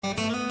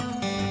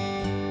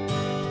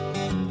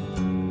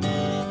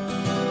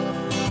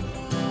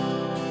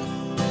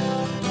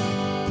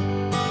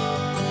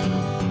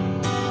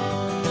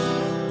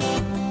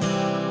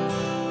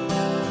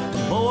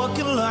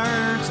can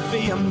learn to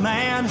be a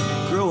man,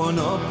 growing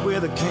up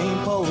with a cane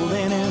pole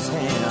in his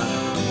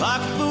hand.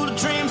 Like a fool of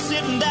dream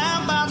sitting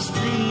down by the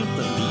stream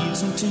that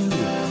leads him to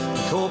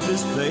the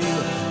Corpus Bay.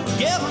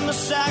 Give him a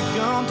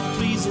shotgun to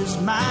please his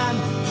mind,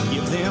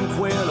 give them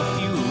quail a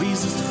few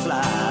reasons to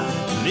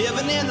fly.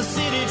 Living in the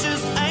city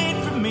just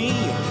ain't for me,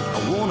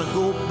 I wanna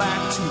go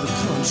back to the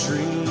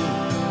country.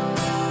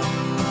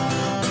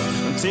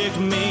 Take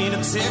me to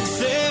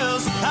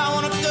Texas, I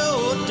wanna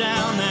go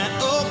down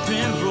that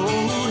open road.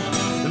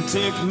 And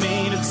take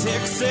me to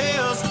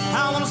Texas,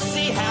 I wanna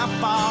see how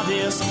far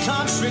this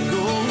country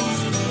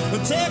goes.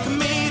 And take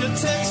me to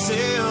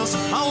Texas,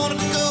 I wanna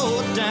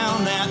go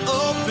down that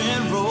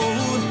open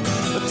road.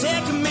 And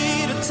take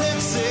me to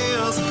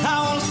Texas, I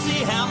wanna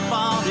see how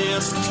far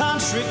this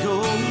country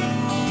goes.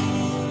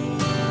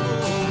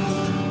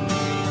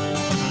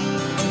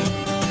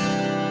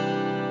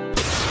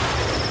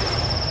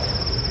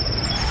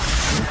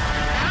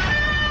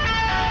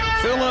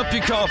 Fill up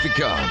your coffee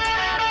cup,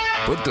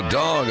 put the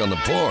dog on the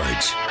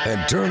porch,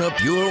 and turn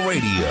up your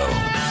radio.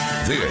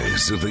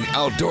 This is the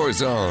Outdoor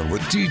Zone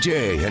with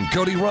TJ and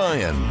Cody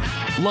Ryan,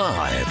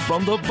 live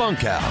from the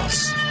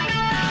bunkhouse.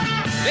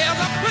 There's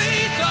a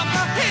place up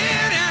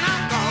ahead and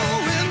I'm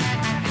going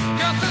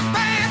just as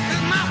fast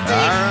as my feet.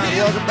 All right,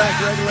 welcome back,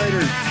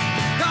 regulators.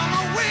 Come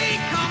away,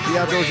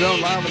 The Outdoor Zone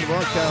live in the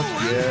bunkhouse.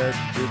 Yeah,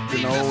 just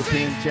an old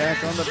tin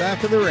shack on the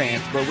back of the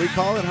ranch, but we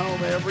call it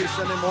home every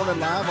Sunday morning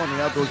live on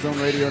the Outdoor Zone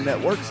Radio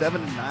Network, 7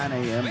 to 9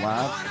 a.m.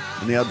 live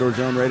on the Outdoor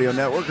Zone Radio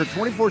Network, or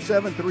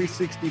 24/7,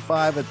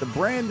 365 at the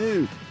brand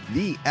new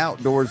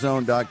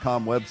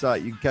theoutdoorzone.com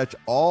website. You can catch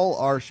all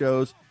our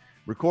shows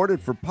recorded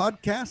for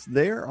podcasts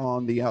there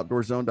on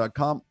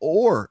theoutdoorzone.com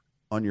or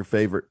on your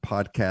favorite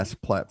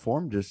podcast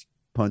platform. Just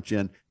punch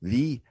in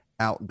The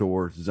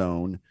Outdoor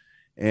Zone.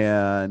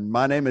 And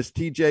my name is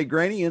TJ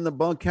Graney. In the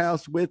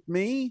bunkhouse with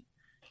me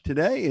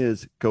today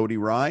is Cody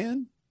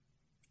Ryan.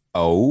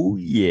 Oh,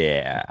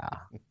 yeah.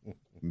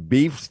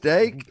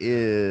 Beefsteak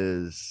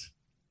is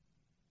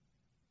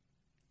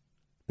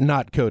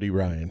not Cody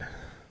Ryan.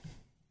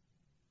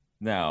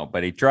 No,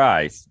 but he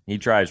tries. He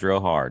tries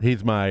real hard.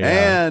 He's my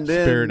and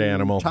spirit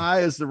animal. Ty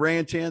is the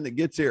ranch hand that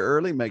gets here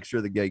early. Make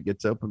sure the gate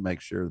gets open.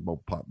 Make sure the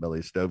old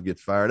potbelly stove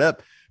gets fired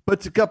up.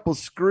 Puts a couple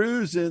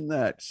screws in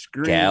that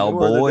screen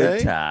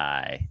Cowboy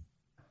Ty.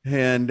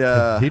 And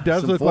he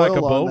does look like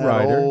a bow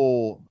rider.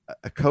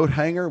 A coat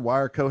hanger,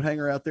 wire coat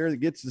hanger out there that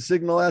gets the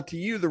signal out to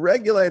you, the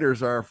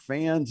regulators, our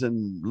fans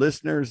and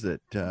listeners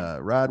that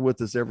ride with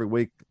us every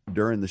week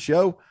during the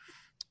show.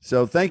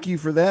 So thank you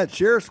for that.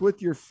 Share us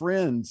with your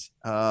friends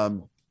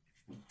on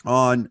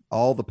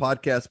all the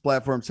podcast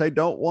platforms. Hey,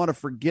 don't want to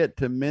forget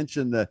to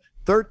mention the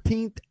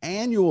 13th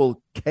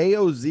annual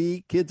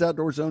KOZ Kids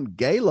Outdoor Zone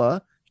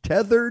Gala,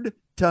 Tethered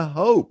to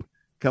Hope,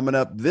 coming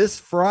up this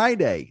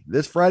Friday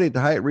at the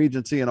Hyatt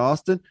Regency in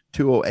Austin,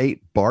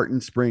 208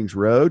 Barton Springs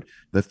Road.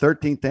 The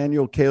 13th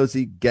annual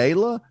KOZ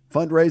Gala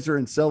fundraiser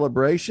and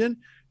celebration.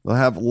 We'll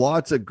have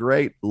lots of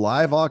great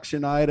live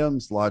auction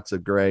items, lots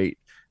of great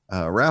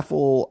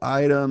raffle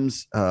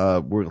items.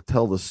 We'll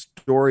tell the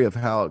story of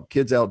how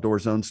Kids Outdoor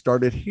Zone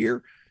started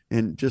here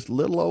in just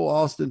little old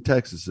Austin,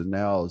 Texas, and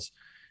now is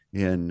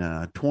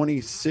in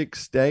 26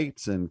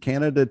 states and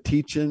Canada,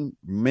 teaching,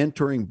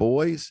 mentoring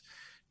boys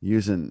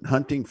using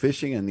hunting,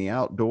 fishing, and the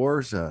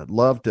outdoors. I'd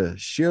love to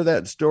share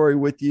that story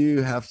with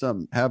you.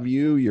 Have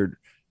you, your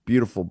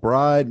beautiful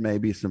bride,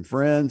 maybe some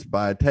friends,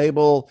 buy a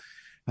table,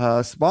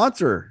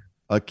 sponsor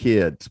a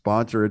kid,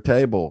 sponsor a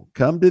table,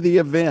 come to the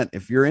event.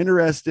 If you're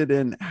interested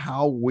in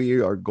how we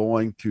are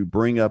going to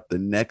bring up the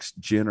next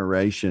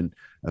generation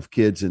of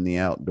kids in the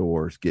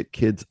outdoors, get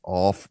kids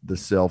off the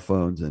cell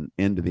phones and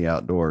into the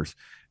outdoors,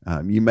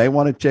 you may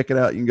want to check it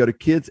out. You can go to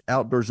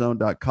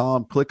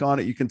kidsoutdoorzone.com, click on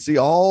it. You can see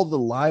all the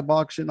live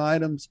auction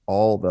items,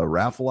 all the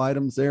raffle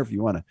items there. If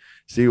you want to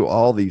see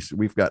all these,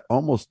 we've got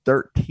almost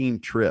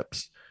 13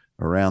 trips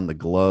around the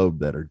globe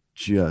that are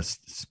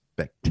just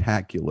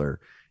spectacular.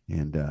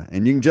 And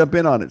you can jump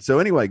in on it. So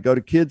anyway, go to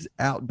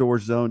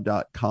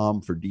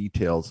kidsoutdoorzone.com for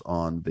details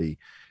on the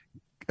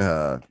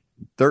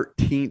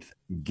 13th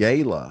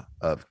gala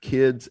of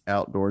Kids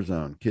Outdoor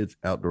Zone,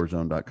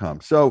 kidsoutdoorzone.com.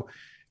 So,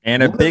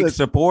 and a big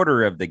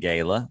supporter of the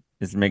gala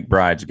is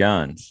McBride's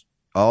Guns.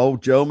 Oh,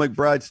 Joe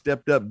McBride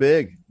stepped up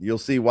big. You'll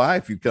see why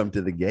if you come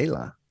to the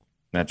gala.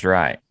 That's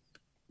right.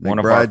 One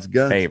McBride's of our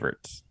Guns.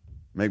 favorites.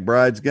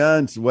 McBride's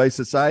Guns, the way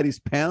society's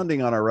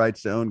pounding on our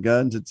rights to own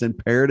guns, it's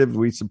imperative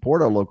we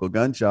support our local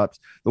gun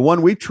shops. The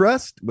one we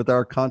trust with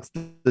our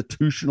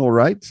constitutional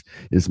rights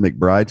is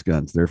McBride's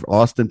Guns. They're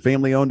Austin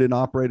family-owned and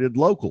operated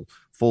local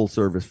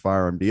full-service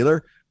firearm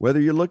dealer. Whether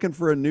you're looking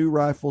for a new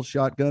rifle,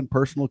 shotgun,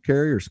 personal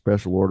carry, or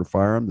special order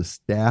firearm, the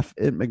staff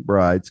at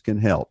McBride's can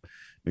help.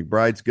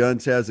 McBride's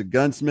Guns has a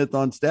gunsmith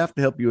on staff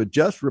to help you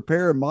adjust,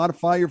 repair, and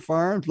modify your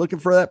firearms. Looking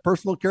for that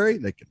personal carry?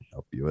 They can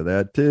help you with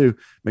that too.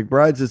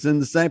 McBride's is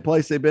in the same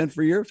place they've been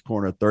for years,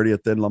 corner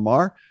 30th and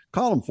Lamar.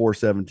 Call them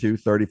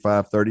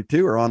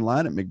 472-3532 or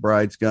online at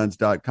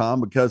McBride'sGuns.com,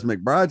 because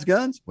McBride's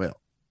Guns,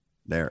 well,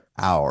 they're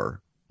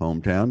our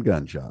hometown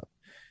gun shop.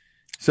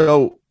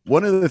 So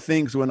one of the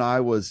things when I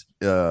was,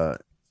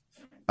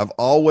 I've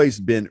always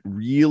been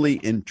really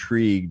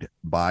intrigued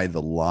by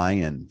the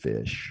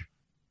lionfish.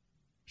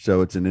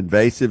 So it's an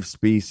invasive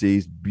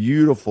species,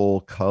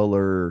 beautiful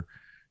color,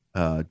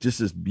 just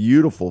this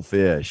beautiful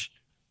fish.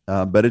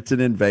 But it's an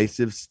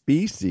invasive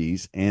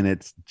species, and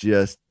it's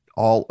just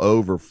all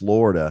over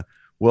Florida.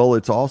 Well,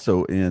 it's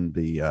also in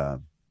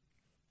the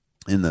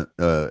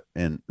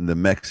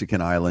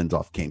Mexican islands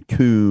off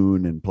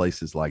Cancun and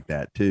places like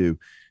that too.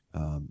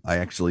 I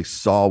actually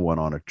saw one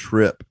on a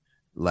trip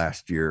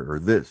last year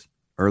or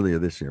earlier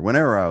this year,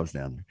 whenever I was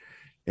down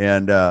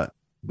there. And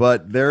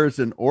but there's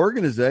an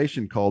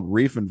organization called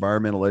Reef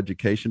Environmental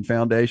Education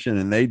Foundation,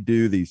 and they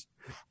do these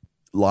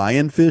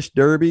lionfish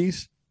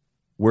derbies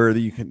where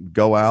you can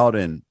go out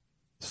and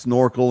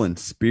snorkel and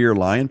spear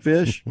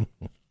lionfish.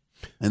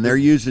 And they're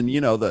using,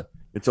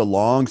 it's a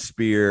long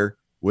spear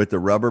with a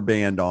rubber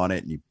band on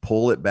it, and you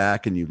pull it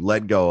back and you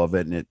let go of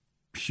it, and it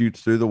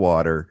shoots through the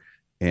water,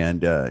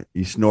 and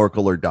you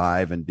snorkel or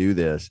dive and do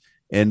this.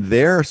 And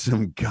there are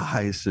some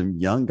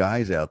young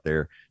guys out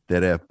there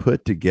that have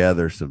put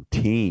together some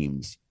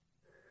teams,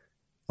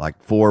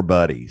 like 4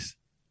 buddies,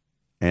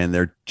 and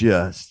they're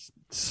just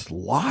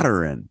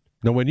slaughtering.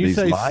 Now, when you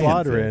say lionfish.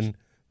 slaughtering,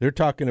 they're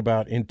talking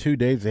about in 2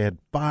 days they had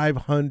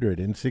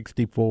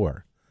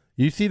 564.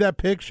 You see that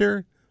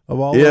picture of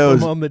all of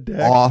them on the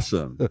deck?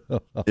 Awesome.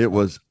 It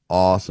was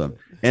awesome.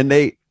 And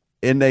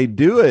they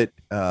do it.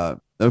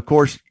 Of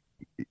course,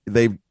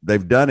 they've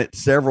done it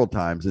several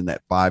times in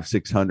that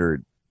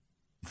 500-600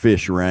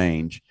 fish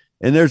range.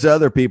 And there's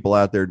other people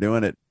out there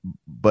doing it,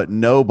 but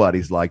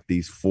nobody's like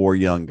these 4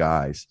 young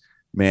guys.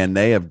 Man,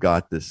 they have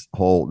got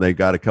they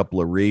got a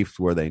couple of reefs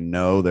where they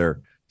know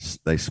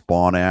they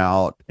spawn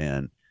out,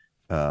 and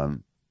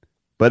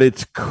but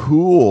it's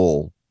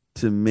cool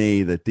to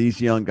me that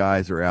these young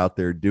guys are out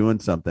there doing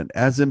something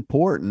as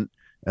important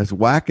as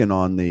whacking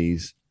on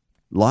these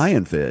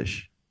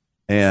lionfish.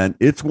 And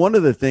it's one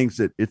of the things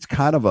that it's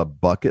kind of a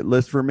bucket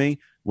list for me.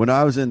 When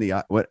I was in the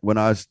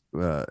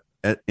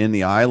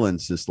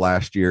islands this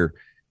last year,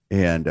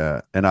 and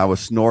I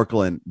was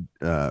snorkeling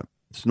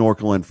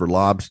for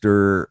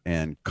lobster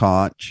and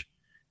conch,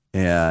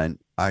 and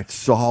I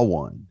saw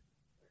one,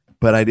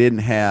 but I didn't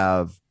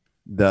have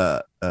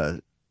the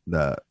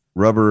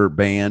rubber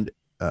band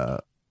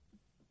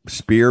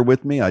spear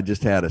with me. I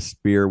just had a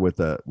spear with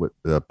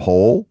a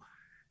pole.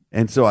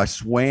 And so I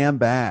swam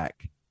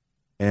back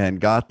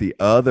and got the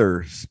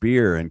other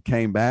spear and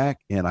came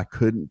back, and I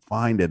couldn't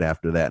find it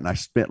after that. And I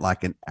spent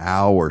like an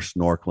hour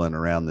snorkeling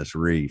around this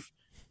reef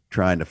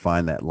trying to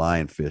find that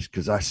lionfish,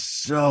 because I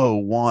so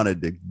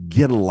wanted to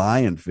get a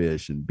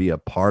lionfish and be a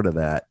part of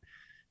that.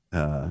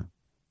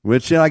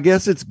 Which I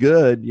guess it's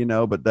good,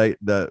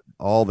 but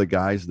all the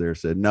guys there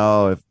said,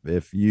 no,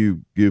 if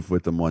you goof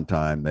with them one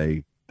time,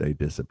 they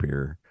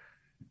disappear.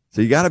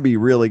 So you got to be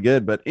really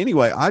good. But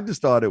anyway, I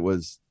just thought it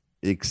was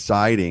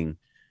exciting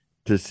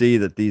to see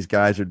that these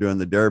guys are doing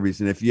the derbies.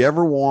 And if you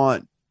ever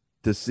want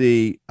to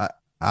see,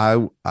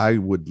 I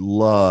would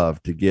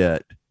love to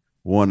get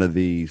one of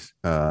these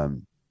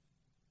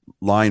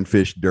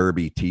lionfish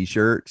derby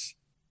t-shirts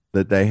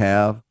that they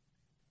have,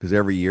 because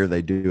every year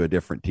they do a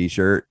different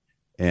t-shirt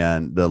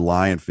and the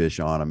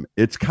lionfish on them.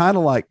 It's kind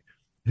of like,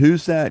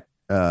 who's that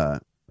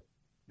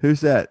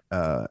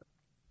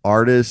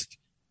artist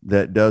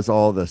that does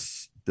all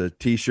the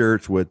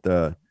t-shirts with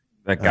the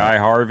Guy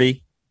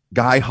Harvey?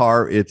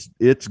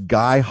 It's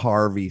Guy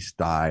Harvey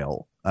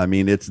style. I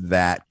mean, it's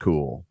that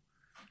cool.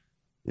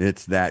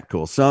 It's that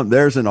cool.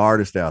 There's an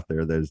artist out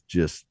there that's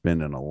just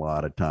spending a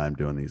lot of time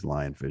doing these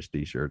lionfish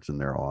t-shirts, and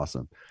they're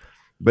awesome.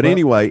 But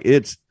anyway,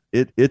 it's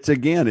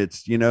again,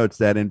 it's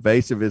that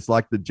invasive. It's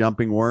like the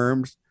jumping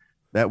worms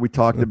that we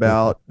talked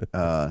about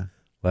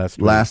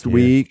last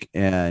week,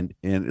 and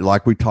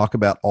like we talk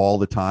about all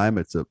the time.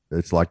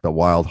 It's like the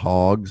wild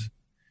hogs.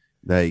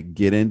 They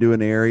get into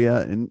an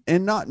area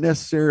and not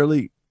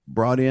necessarily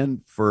brought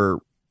in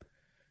for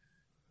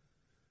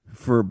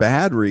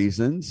bad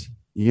reasons,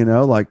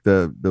 like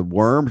the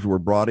worms were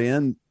brought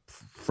in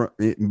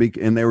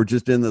and they were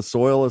just in the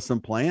soil of some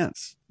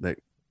plants that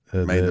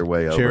made their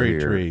way over here. Cherry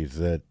trees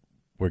that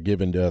were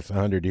given to us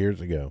 100 years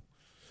ago.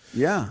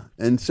 Yeah.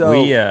 And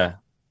so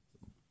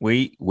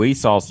we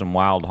saw some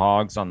wild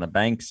hogs on the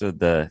banks of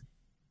the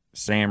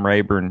Sam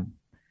Rayburn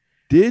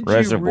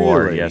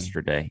Reservoir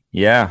yesterday.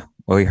 Yeah.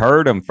 We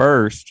heard them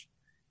first,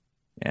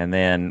 and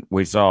then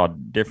we saw a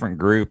different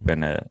group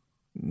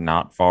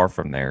not far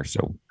from there.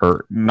 So,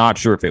 or not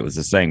sure if it was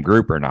the same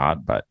group or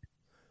not, but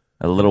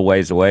a little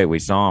ways away we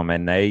saw them,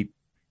 and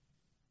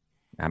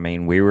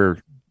we were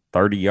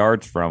 30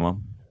 yards from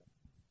them.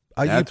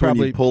 That's when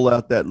you pull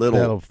out that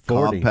little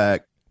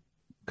compact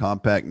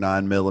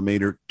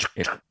 9mm,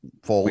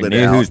 fold it out. We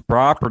knew whose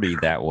property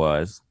that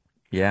was.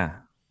 Yeah.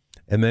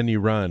 And then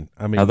you run.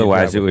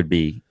 Otherwise it would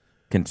be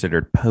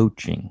considered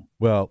poaching.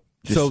 Well,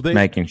 just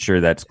making sure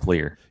that's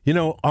clear.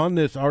 On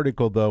this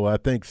article, though, I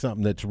think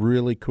something that's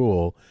really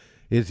cool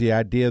is the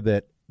idea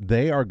that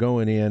they are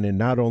going in and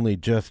not only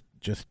just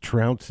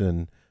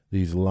trouncing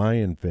these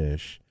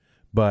lionfish,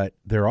 but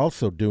they're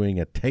also doing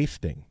a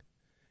tasting,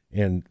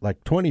 and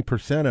like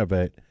 20% of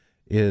it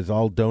is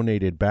all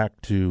donated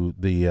back to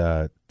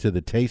the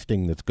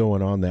tasting that's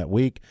going on that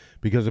week,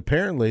 because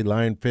apparently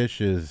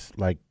lionfish is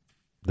like,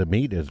 the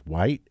meat is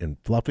white and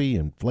fluffy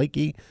and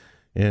flaky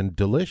and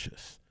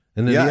delicious.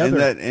 And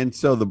then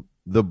so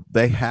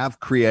they have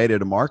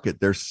created a market.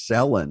 They're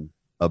selling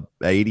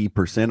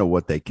 80% of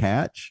what they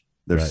catch.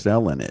 They're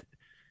selling it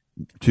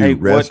to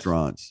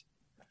restaurants.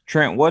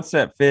 Trent, what's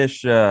that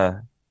fish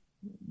that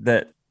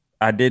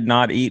I did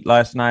not eat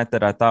last night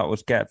that I thought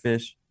was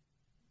catfish?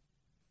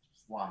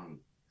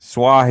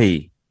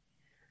 Swahi.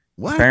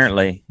 What?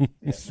 Apparently.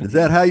 Is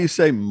that how you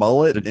say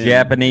mullet? The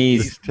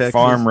Japanese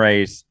farm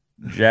raised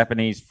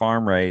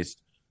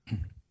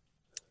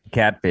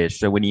catfish.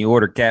 So when you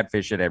order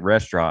catfish at a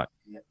restaurant,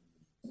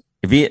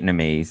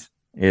 Vietnamese,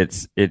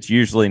 it's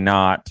usually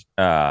not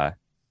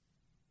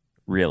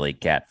really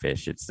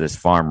catfish. It's this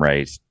farm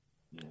raised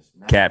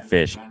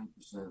catfish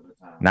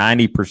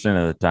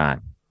 90% of the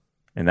time.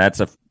 And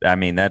that's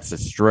a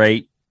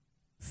straight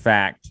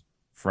fact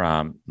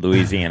from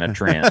Louisiana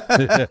Trent.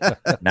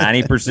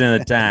 90% of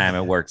the time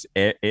it works.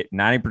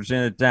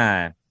 90% of the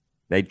time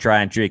they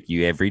try and trick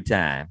you every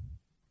time.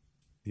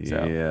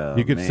 So, yeah,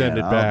 you could send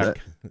it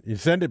back. You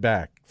send it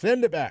back.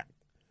 Send it back.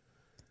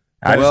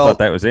 I just thought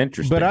that was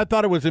interesting. But I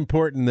thought it was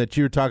important that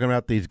you were talking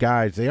about these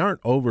guys. They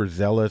aren't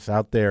overzealous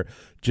out there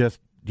just,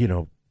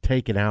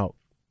 taking out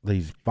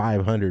these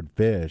 500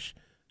 fish.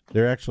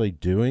 They're actually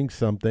doing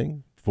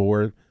something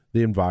for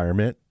the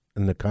environment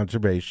and the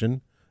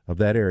conservation of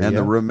that area. And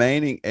the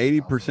remaining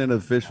 80% of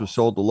the fish was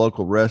sold to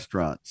local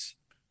restaurants.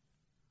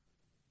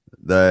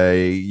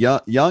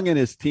 Young and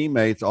his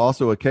teammates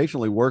also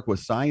occasionally work with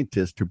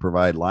scientists to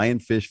provide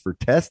lionfish for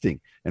testing.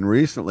 And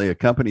recently, a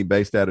company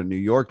based out of New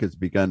York has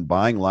begun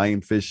buying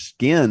lionfish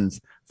skins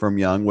from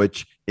Young,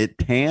 which it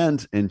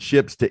tans and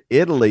ships to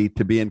Italy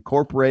to be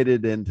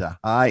incorporated into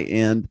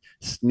high-end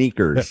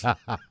sneakers.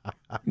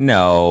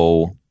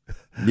 No.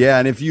 Yeah,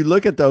 and if you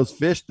look at those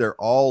fish, they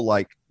all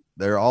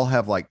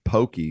have like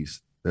pokies.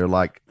 They're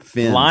like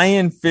fins.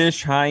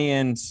 Lionfish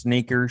high-end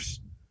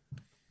sneakers.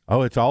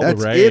 Oh, it's all That's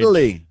the rage.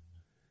 Italy.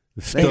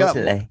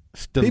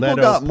 People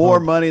got more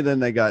money than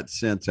they got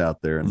sense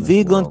out there.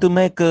 We're going to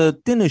make a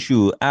tennis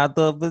shoe out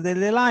of the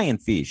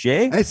lionfish,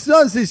 eh? I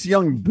saw this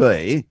young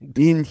boy,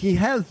 and he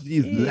has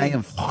these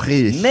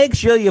lionfish. Make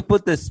sure you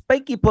put the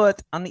spiky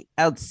part on the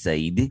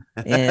outside,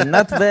 and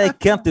not very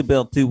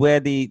comfortable to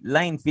wear the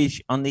lionfish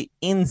on the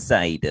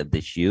inside of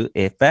the shoe.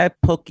 If I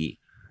pokey.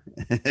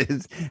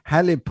 It's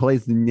highly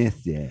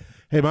poisonous. Hey,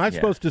 am I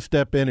supposed to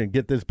step in and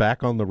get this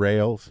back on the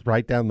rails,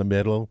 right down the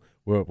middle,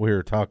 what we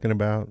were talking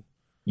about?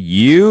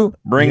 You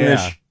bring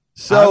this.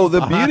 So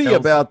the beauty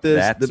about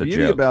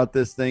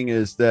this thing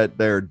is that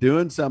they're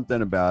doing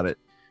something about it.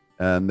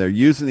 They're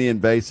using the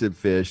invasive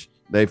fish.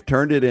 They've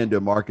turned it into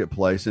a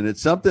marketplace, and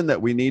it's something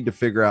that we need to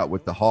figure out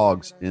with the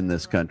hogs in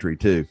this country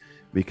too,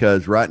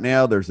 because right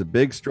now there's a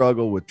big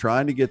struggle with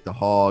trying to get the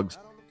hogs.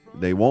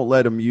 They won't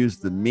let them use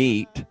the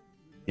meat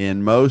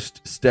in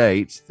most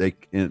states. The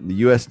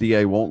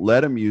USDA won't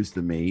let them use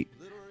the meat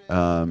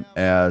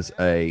as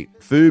a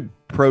food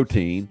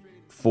protein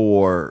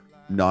for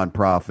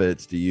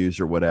nonprofits to use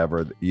or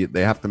whatever.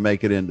 They have to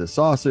make it into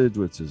sausage,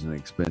 which is an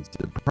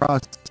expensive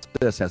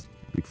process, has to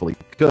be fully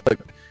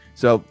cooked.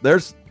 So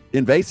there's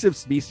invasive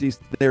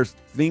species. There's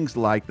things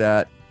like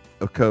that.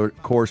 Of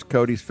course,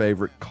 Cody's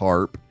favorite,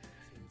 carp,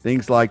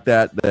 things like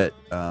that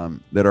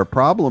are a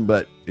problem.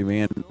 But I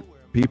mean,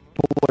 people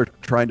are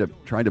trying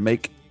to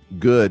make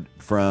good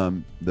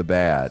from the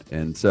bad,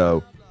 and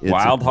so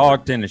wild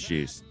hog tennis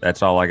shoes.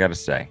 That's all I got to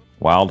say.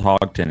 Wild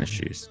hog tennis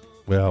shoes.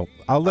 Well,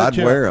 I'd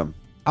wear them.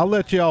 I'll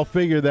let you all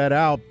figure that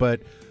out, but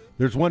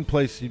there's one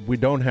place we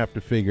don't have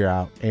to figure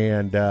out,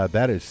 and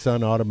that is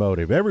Sun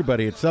Automotive.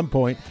 Everybody at some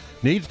point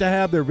needs to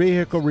have their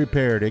vehicle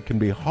repaired. It can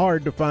be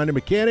hard to find a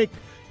mechanic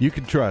you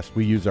can trust.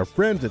 We use our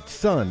friends at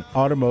Sun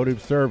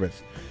Automotive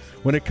Service.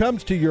 When it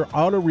comes to your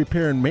auto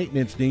repair and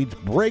maintenance needs,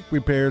 brake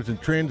repairs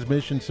and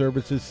transmission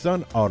services,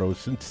 Sun Auto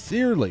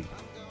sincerely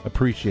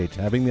appreciates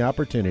having the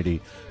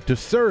opportunity to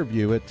serve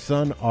you at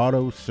Sun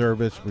Auto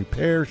Service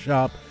Repair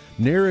Shop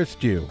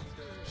nearest you.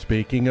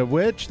 Speaking of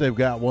which, they've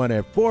got one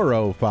at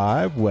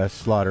 405 West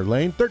Slaughter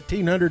Lane,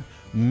 1300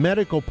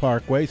 Medical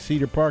Parkway,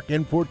 Cedar Park,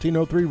 and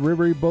 1403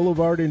 Rivery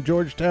Boulevard in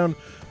Georgetown,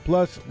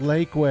 plus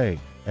Lakeway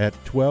at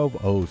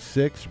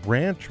 1206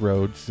 Ranch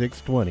Road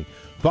 620.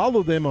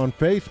 Follow them on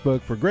Facebook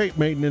for great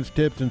maintenance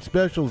tips and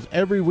specials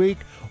every week,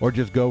 or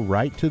just go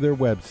right to their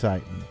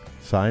website and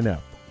sign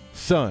up.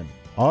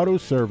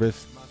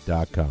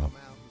 SunAutoservice.com.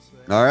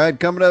 All right,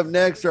 coming up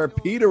next, our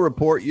PETA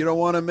report. You don't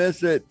want to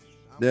miss it.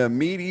 The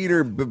Meat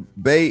Eater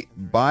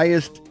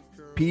Biased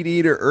Pete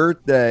Eater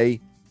Earth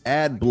Day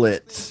ad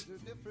blitz.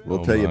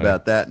 We'll tell you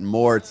about that and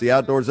more. It's the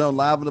Outdoor Zone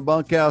live in the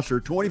bunkhouse, or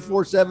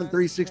 24/7,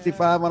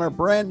 365 on our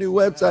brand new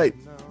website,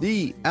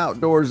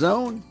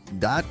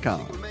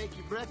 theoutdoorzone.com.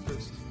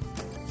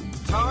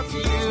 Talk to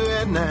you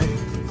at night.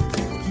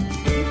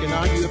 You can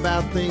argue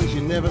about things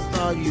you never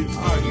thought you'd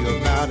argue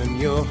about in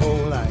your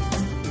whole life.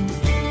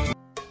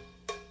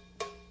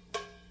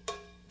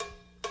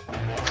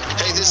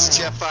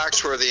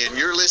 Foxworthy, and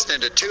you're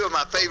listening to two of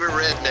my favorite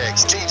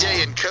rednecks,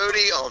 TJ and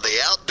Cody, on the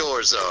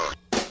Outdoor Zone.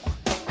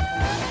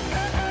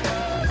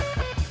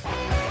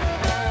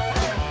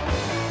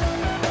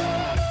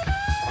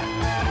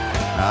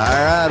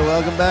 All right,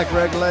 welcome back,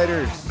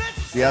 regulators.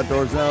 The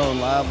Outdoor Zone,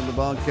 live in the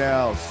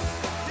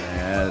bunkhouse.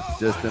 And it's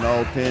just an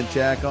old tin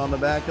shack on the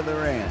back of the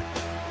ranch.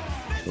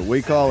 But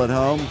we call it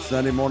home.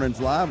 Sunday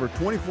mornings live or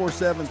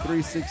 24/7,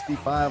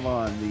 365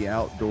 on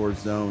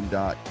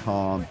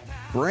theoutdoorzone.com.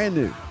 Brand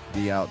new,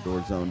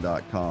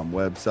 theoutdoorzone.com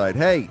website.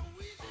 Hey,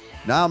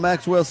 Nile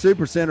Maxwell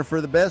Supercenter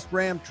for the best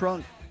Ram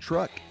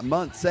truck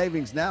month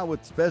savings now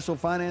with special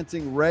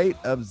financing rate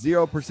of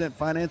 0%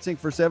 financing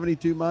for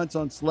 72 months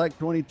on select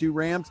 22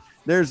 Rams.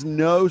 There's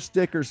no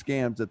sticker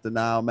scams at the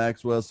Nile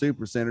Maxwell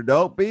Supercenter.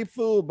 Don't be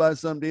fooled by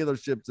some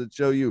dealerships that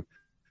show you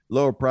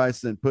lower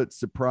price and put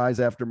surprise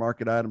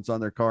aftermarket items on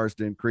their cars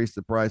to increase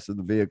the price of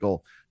the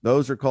vehicle.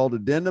 Those are called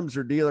addendums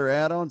or dealer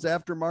add-ons.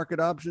 Aftermarket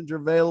options are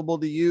available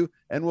to you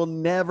and will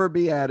never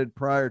be added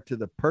prior to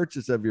the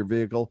purchase of your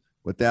vehicle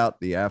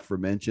without the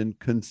aforementioned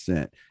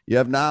consent. You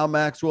have Nile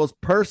Maxwell's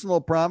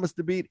personal promise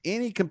to beat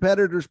any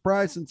competitor's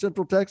price in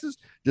Central Texas.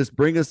 Just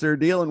bring us their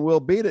deal and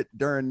we'll beat it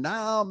during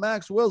Nile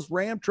Maxwell's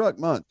Ram Truck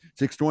Month,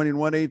 620 and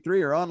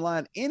 183, or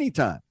online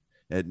anytime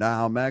at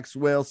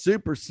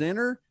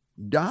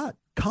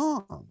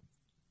NileMaxwellSupercenter.com.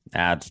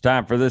 Now it's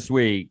time for this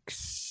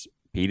week's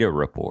PETA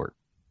Report.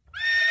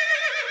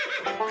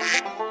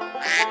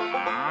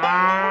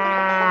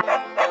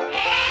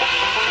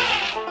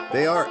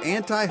 They are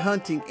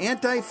anti-hunting,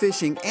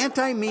 anti-fishing,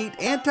 anti-meat,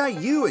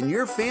 anti-you and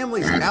your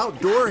family's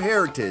outdoor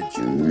heritage.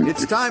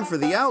 It's time for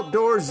the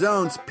Outdoor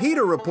Zone's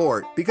PETA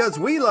Report, because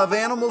we love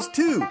animals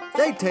too.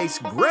 They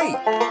taste great.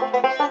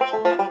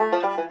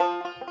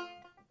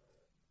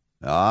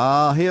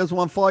 Here's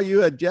one for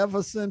you at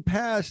Jefferson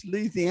Pass,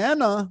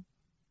 Louisiana.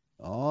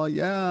 Oh,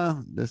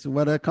 yeah, this is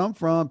where I come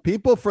from.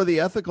 People for the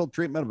Ethical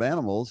Treatment of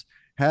Animals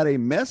had a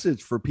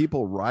message for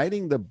people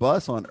riding the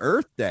bus on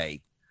Earth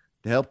Day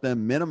to help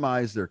them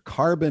minimize their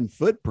carbon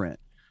footprint.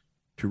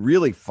 To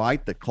really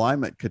fight the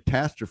climate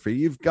catastrophe,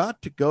 you've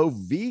got to go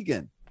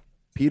vegan.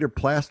 Peter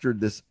plastered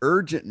this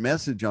urgent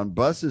message on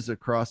buses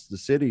across the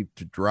city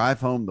to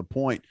drive home the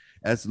point,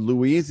 as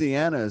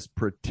Louisiana is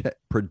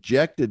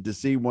projected to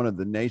see one of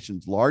the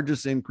nation's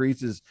largest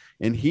increases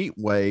in heat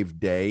wave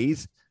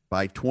days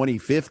by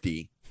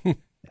 2050.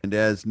 And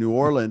as New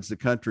Orleans, the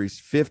country's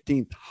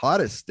 15th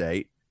hottest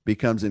state,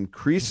 becomes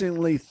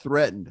increasingly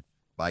threatened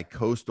by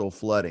coastal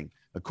flooding.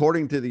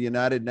 According to the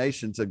United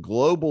Nations, a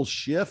global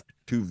shift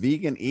to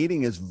vegan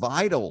eating is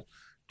vital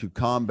to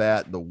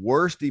combat the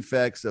worst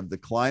effects of the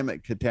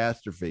climate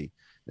catastrophe,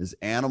 as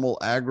animal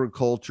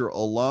agriculture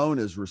alone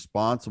is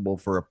responsible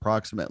for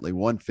approximately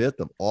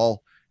 1/5 of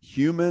all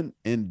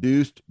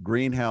human-induced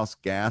greenhouse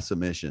gas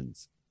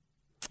emissions.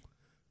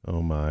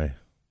 Oh, my.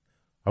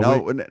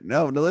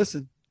 No,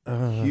 listen.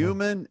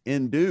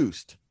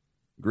 Human-induced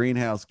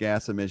greenhouse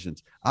gas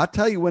emissions. I'll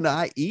tell you, when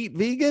I eat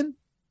vegan,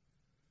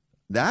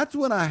 that's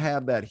when I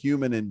have that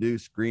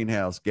human-induced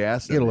greenhouse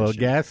gas emission. Get a little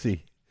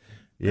gassy.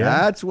 Yeah,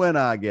 that's when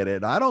I get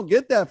it. I don't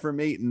get that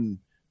from eating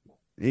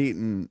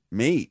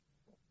meat.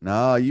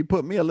 No, you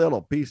put me a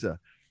little piece of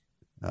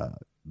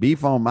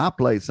beef on my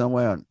plate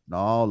somewhere.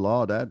 No,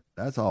 Lord,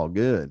 that's all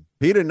good.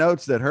 Peter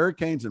notes that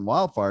hurricanes and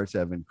wildfires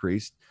have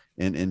increased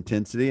in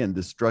intensity and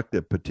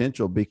destructive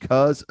potential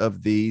because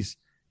of these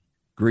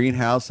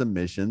greenhouse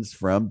emissions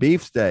from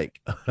beefsteak.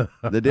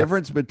 The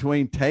difference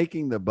between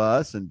taking the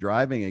bus and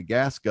driving a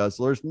gas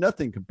guzzler is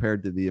nothing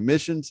compared to the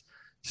emissions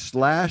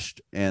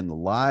slashed and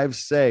lives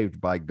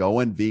saved by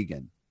going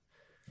vegan.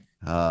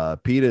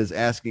 PETA is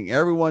asking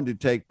everyone to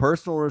take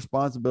personal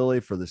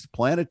responsibility for this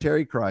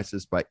planetary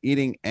crisis by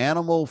eating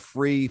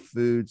animal-free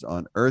foods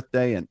on Earth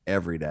Day and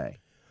every day.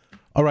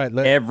 All right.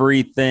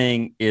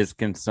 Everything is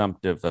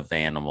consumptive of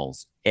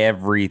animals.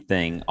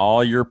 Everything.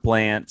 All your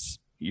plants,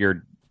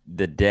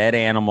 the dead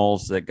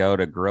animals that go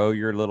to grow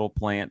your little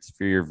plants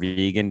for your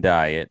vegan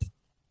diet.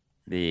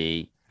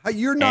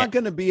 You're not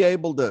going to be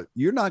able to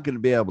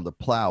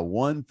plow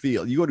one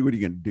field. What are you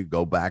going to do?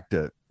 Go back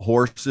to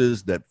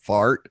horses that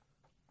fart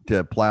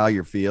to plow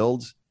your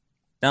fields?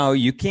 No,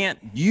 you can't.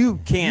 You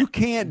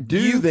can't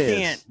do this.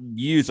 You can't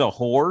use a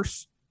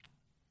horse.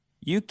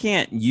 You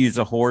can't use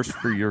a horse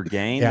for your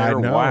game. They're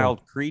a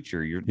wild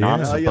creature. You're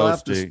not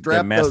supposed to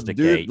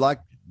domesticate.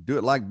 Do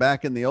it like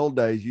back in the old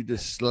days. You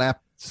just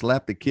slap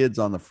the kids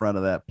on the front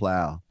of that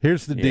plow.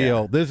 Here's the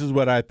deal. This is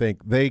what I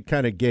think. They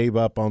kind of gave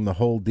up on the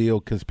whole deal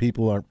because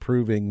people aren't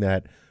proving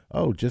that,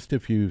 just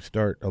if you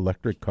start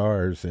electric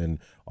cars and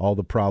all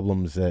the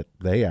problems that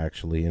they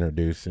actually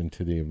introduce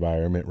into the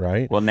environment,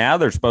 right? Well, now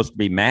they're supposed to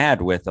be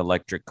mad with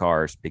electric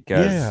cars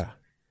because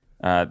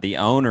the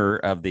owner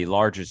of the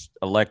largest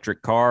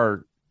electric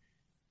car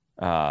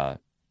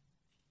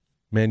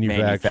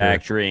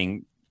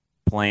manufacturing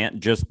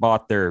plant just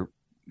bought their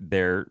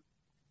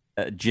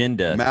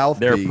agenda,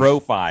 their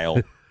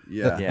profile.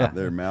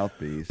 Their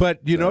mouthpiece. But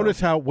you notice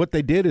how what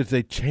they did is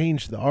they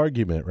changed the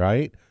argument,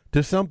 right,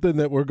 to something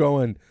that we're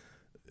going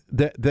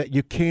that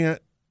you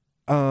can't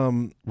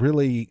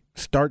really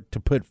start to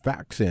put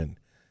facts in.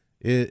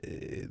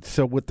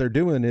 So what they're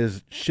doing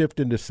is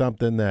shifting to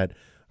something that,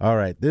 all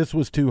right, this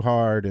was too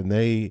hard,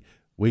 and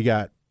we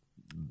can't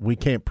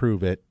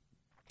prove it,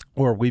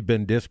 or we've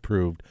been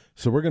disproved.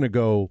 So we're going to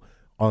go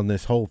on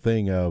this whole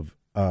thing of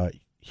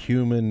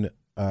human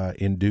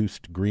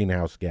induced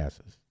greenhouse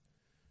gases,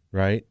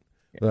 right?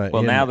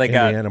 Well, now they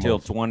got until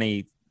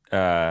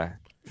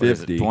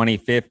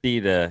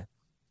 2050 to,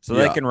 so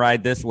they can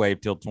ride this wave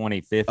till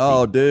 2050.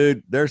 Oh,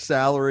 dude, their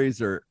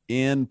salaries are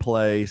in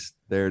place.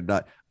 They're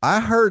not. I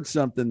heard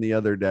something the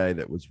other day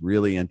that was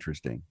really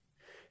interesting,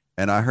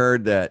 and I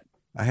heard that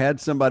I had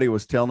somebody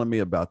was telling me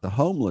about the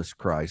homeless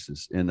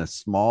crisis in a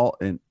small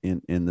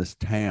in this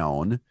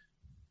town.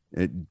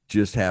 It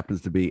just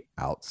happens to be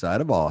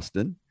outside of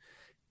Austin,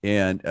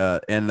 and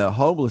the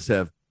homeless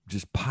have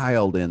just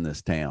piled in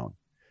this town.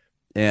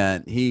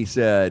 And he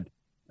said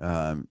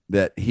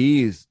that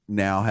he's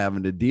now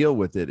having to deal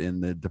with it in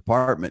the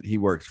department. He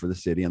works for the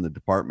city, and the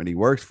department he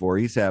works for,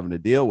 he's having to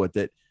deal with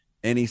it.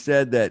 And he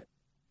said that,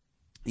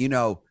 you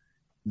know,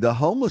 the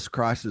homeless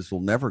crisis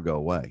will never go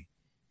away.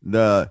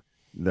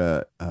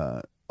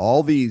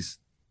 All these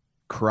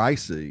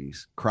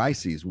crises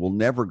will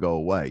never go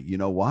away. You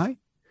know why?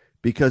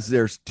 Because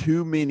there's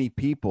too many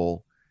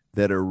people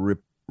that are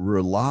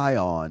rely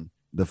on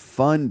the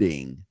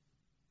funding.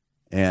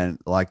 And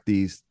like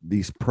these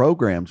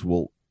programs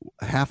will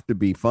have to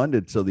be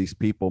funded, so these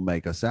people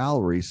make a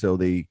salary, so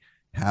they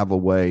have a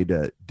way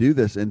to do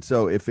this. And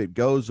so if it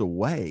goes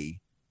away,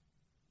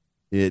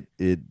 there's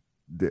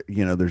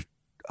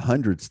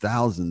hundreds,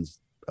 thousands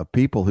of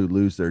people who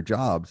lose their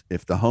jobs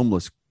if the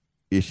homeless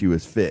issue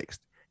is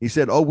fixed. He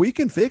said, "Oh, we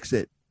can fix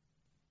it.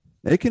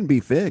 It can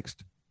be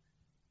fixed,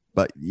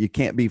 but you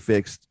can't be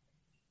fixed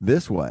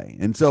this way."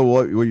 And so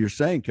what you're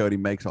saying, Cody,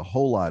 makes a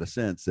whole lot of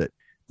sense, that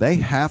they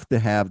have to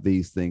have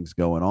these things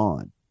going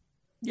on.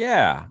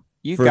 Yeah.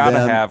 You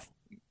gotta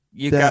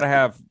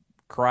have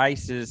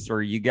crisis,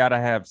 or you gotta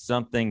have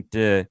something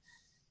to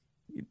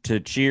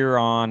cheer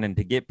on and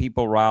to get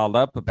people riled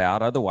up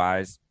about.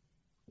 Otherwise,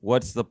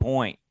 what's the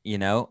point? You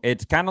know,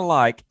 it's kind of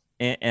like,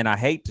 and I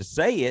hate to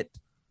say it,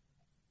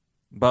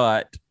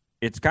 but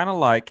it's kind of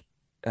like,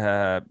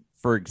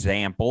 for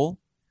example,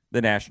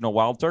 the National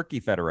Wild Turkey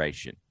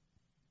Federation.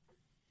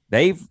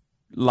 They've,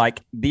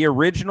 like, the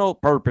original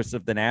purpose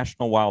of the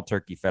National Wild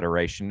Turkey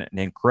Federation, an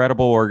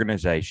incredible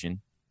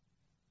organization,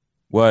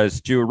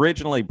 was to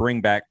originally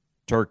bring back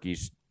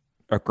turkeys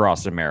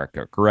across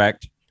America,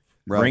 correct?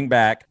 Right. Bring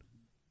back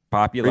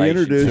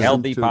populations,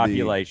 healthy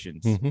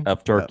populations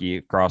of turkey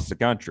across the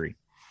country.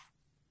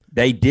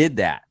 They did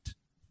that.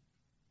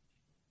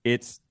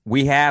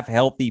 We have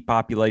healthy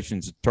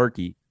populations of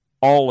turkey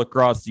all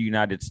across the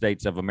United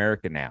States of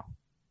America now.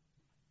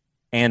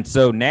 And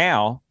so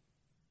now,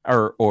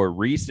 or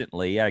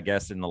recently, I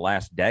guess in the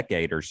last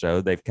decade or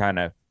so, they've kind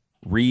of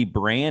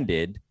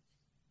rebranded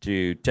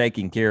to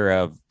taking care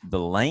of the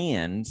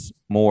lands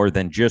more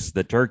than just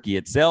the turkey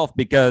itself,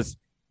 because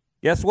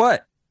guess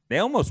what? They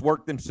almost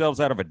worked themselves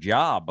out of a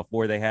job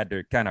before they had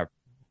to kind of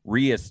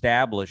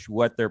reestablish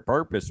what their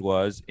purpose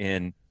was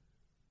in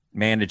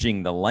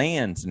managing the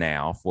lands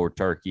now for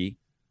turkey.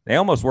 They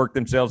almost worked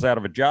themselves out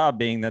of a job,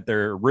 being that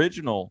their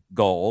original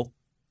goal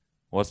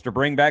was to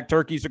bring back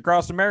turkeys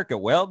across America.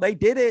 Well, they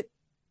did it.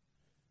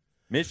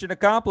 Mission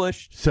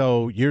accomplished.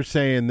 So you're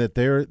saying that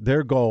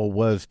their goal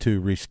was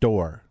to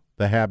restore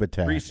the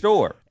habitat.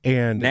 Restore.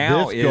 And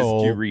now this is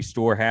goal, to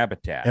restore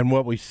habitat. And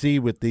what we see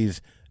with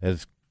these,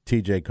 as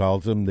TJ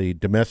calls them, the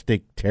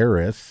domestic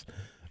terrorists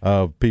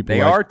of people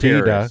they like are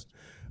terrorists.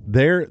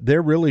 PETA,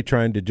 they're really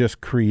trying to just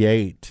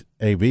create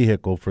a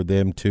vehicle for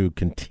them to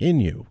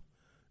continue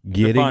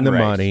getting the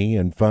money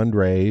and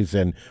fundraise.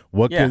 And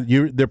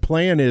their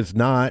plan is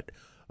not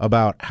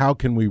about how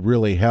can we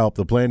really help.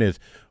 The plan is,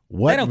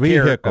 what they don't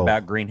vehicle? Care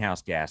about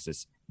greenhouse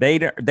gases. They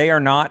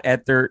are not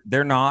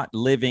they're not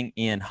living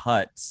in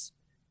huts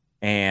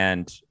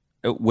and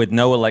with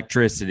no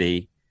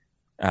electricity,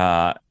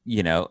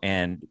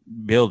 and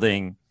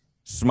building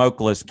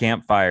smokeless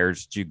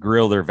campfires to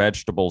grill their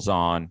vegetables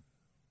on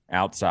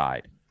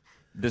outside.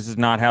 This is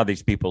not how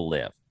these people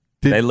live.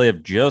 They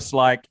live just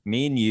like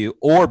me and you,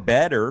 or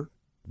better.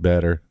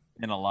 Better.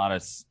 In a lot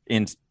of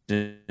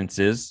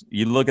instances,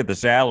 you look at the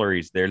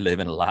salaries, they're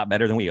living a lot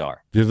better than we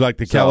are. Just like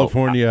the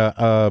California,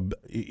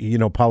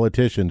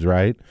 politicians,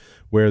 right?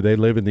 Where they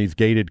live in these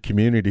gated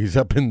communities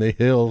up in the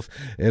hills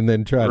and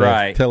then try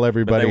to tell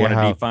everybody how they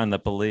how want to defund the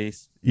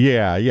police.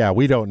 Yeah,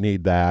 we don't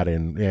need that,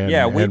 and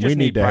we just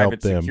need to help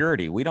private them.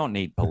 Security. We don't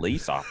need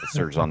police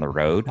officers on the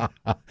road.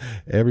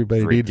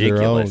 Everybody needs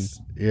their own.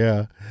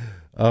 Yeah.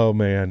 Oh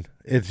man,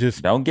 it's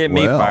just don't get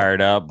me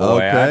fired up, boy.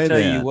 Okay, I tell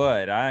you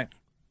what,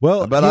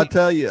 I'll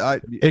tell you,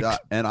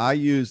 I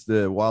use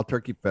the Wild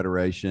Turkey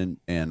Federation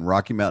and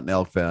Rocky Mountain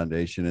Elk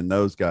Foundation and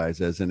those guys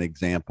as an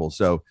example.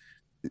 So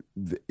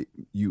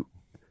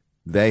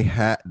they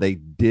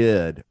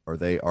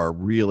are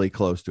really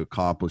close to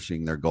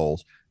accomplishing their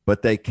goals,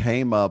 but they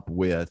came up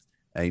with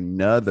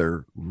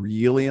another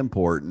really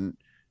important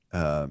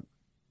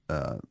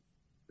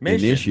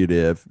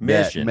initiative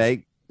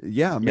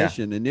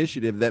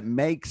initiative that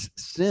makes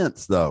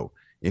sense, though.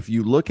 If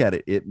you look at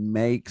it, it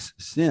makes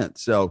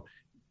sense. So,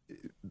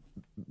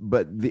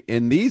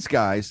 and these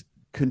guys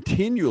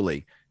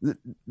continually,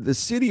 the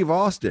city of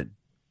Austin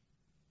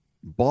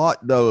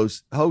bought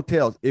those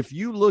hotels. If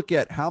you look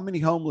at how many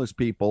homeless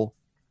people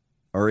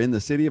are in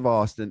the city of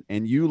Austin,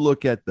 and you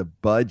look at the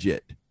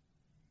budget,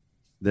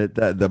 that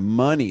the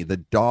money, the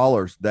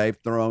dollars they've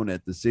thrown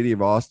at the city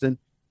of Austin,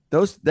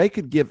 they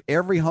could give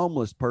every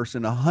homeless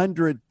person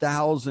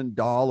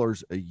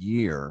 $100,000 a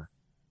year,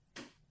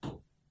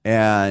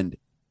 and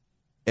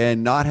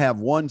not have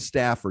one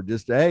staffer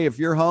just, hey, if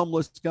you're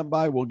homeless, come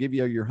by, we'll give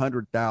you your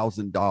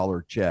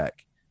 $100,000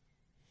 check,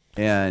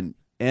 and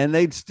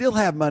they'd still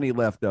have money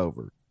left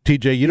over.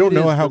 TJ, you don't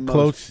know how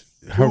close,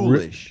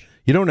 foolish.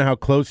 You don't know how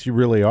close you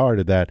really are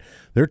to that.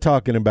 They're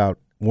talking about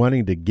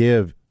wanting to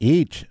give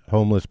each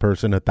homeless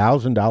person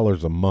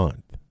 $1,000 a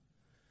month.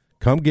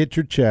 Come get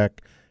your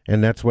check,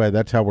 and that's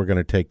how we're going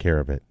to take care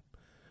of it,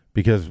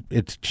 because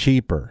it's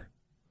cheaper.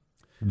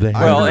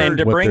 And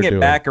to bring it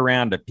back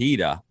around to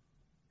PETA,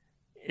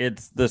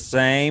 it's the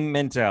same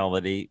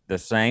mentality, the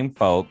same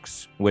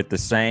folks with the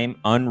same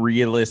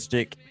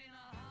unrealistic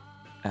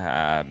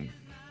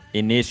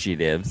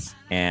initiatives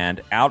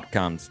and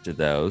outcomes to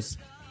those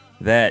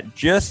that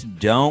just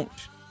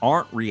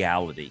aren't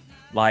reality.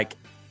 Like,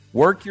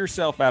 work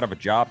yourself out of a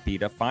job,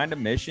 PETA, find a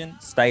mission,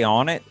 stay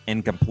on it,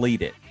 and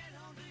complete it.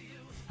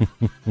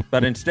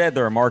 But instead,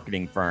 they're a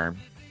marketing firm,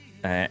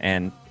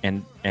 and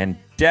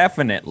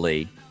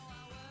definitely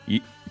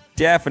a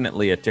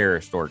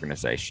terrorist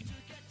organization.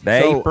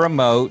 They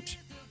promote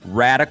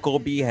radical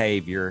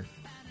behavior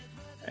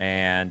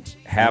and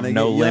have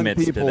no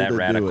limits to that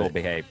radical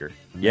behavior.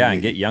 Yeah,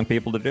 and get young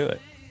people to do it.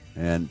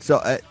 And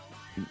so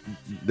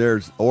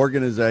there's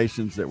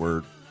organizations that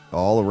were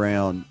all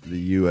around the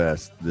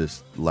U.S.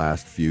 this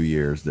last few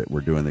years that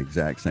were doing the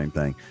exact same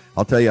thing.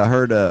 I'll tell you, I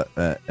heard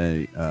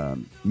a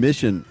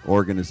mission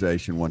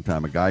organization one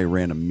time, a guy who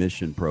ran a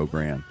mission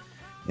program,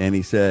 and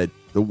he said,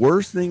 the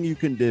worst thing you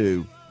can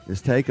do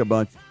is take a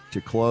bunch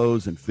of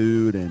clothes and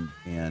food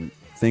and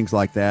things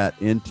like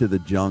that into the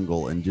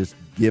jungle and just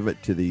give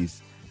it to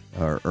these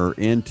or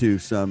into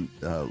some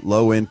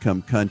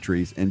low-income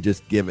countries and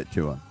just give it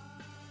to them.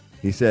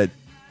 He said,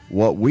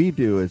 what we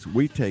do is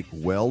we take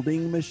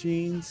welding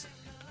machines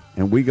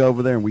and we go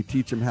over there and we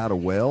teach them how to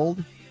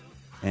weld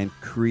and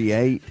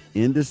create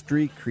things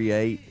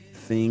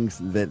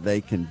that they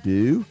can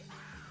do.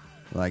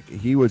 Like,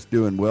 he was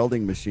doing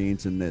welding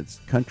machines, and this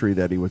country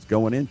that he was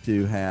going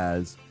into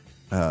has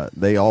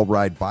they all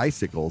ride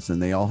bicycles and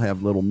they all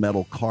have little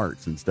metal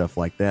carts and stuff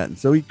like that. And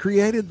so they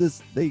created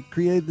this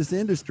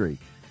industry.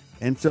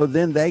 And so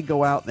then they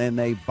go out and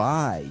they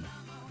buy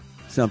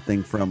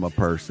something from a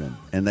person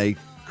and they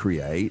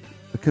create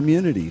a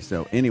community.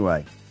 So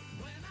anyway,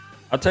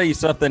 I'll tell you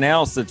something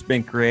else that's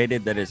been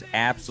created that is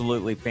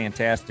absolutely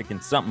fantastic,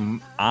 and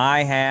something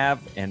I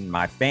have and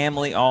my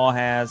family all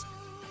has.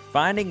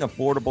 Finding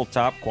affordable,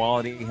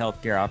 top-quality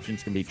healthcare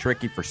options can be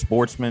tricky for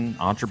sportsmen,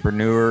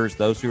 entrepreneurs,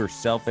 those who are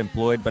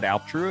self-employed, but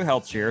Altrua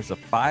Health Share is a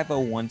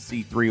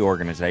 501c3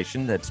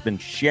 organization that's been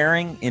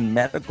sharing in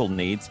medical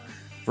needs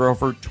for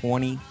over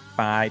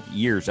 25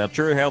 years.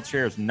 Altrua Health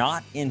Share is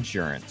not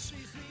insurance.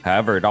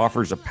 However, it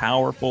offers a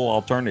powerful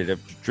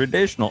alternative to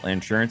traditional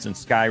insurance and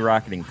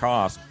skyrocketing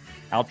costs.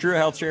 Altrua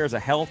Health Share is a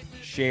health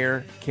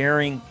share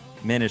caring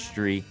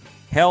ministry,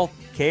 health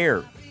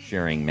care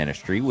sharing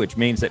ministry, which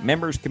means that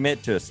members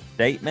commit to a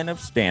statement of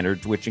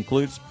standards, which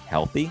includes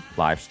healthy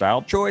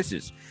lifestyle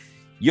choices.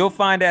 You'll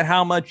find out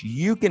how much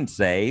you can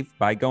save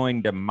by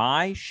going to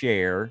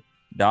myshare.org,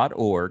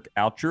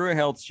 Altrua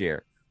Health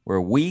Share,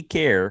 where we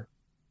care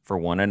for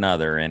one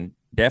another, and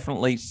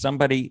definitely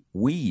somebody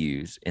we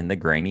use in the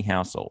Graney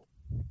household.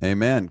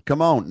 Amen.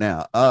 Come on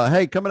now.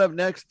 Hey, coming up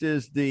next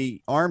is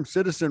the Armed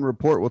Citizen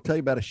Report. We'll tell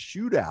you about a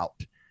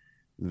shootout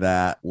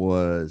that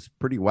was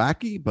pretty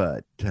wacky,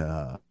 but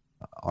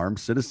armed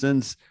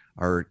citizens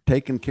are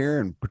taking care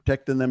and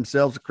protecting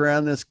themselves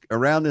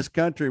around this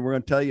country. We're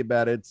going to tell you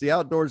about it. It's the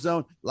Outdoor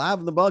Zone live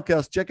in the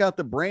bunkhouse. Check out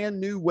the brand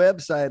new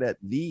website at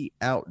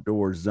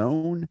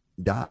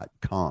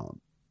theoutdoorzone.com.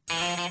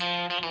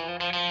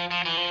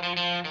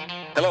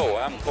 Hello,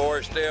 I'm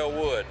Forrest Dale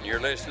Wood, and you're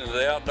listening to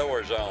the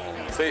Outdoor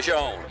Zone. Fish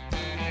on.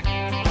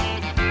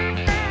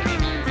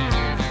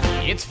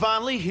 It's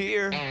finally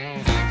here.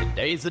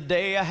 Today's the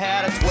day. I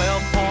had a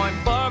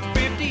 12-point buck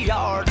 50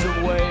 yards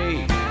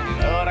away.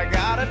 But I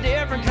got a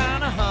different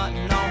kind of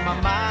hunting on my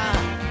mind.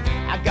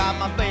 I got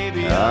my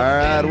baby. All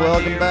right,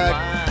 welcome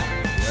back.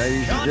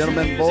 Ladies and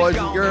gentlemen, boys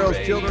and girls,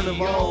 children of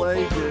all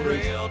ages.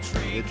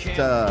 It's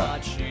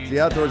the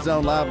Outdoor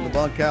Zone live in the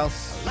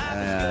bunkhouse.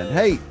 And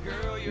hey,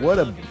 what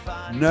a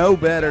no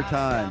better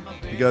time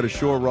to go to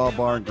Shore Raw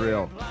Bar and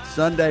Grill.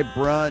 Sunday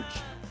brunch.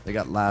 They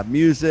got live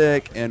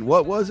music. And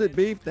what was it,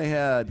 Beef? They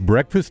had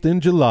breakfast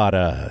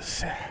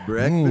enchiladas.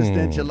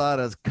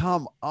 Enchiladas.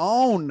 Come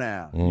on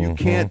now. You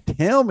can't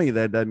tell me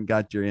that doesn't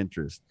got your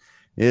interest.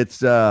 It's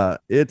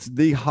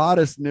the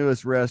hottest,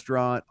 newest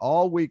restaurant,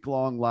 all week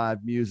long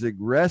live music,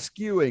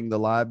 rescuing the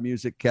live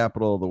music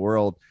capital of the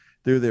world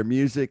through their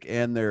music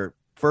and their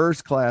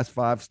first class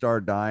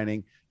 5-star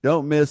dining.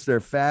 Don't miss their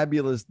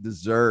fabulous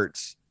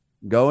desserts.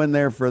 Go in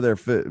there for their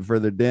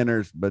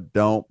dinners, but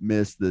don't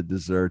miss the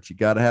desserts. You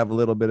got to have a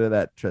little bit of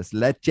that tres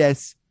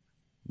leches,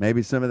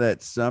 maybe some of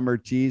that summer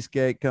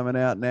cheesecake coming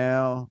out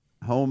now,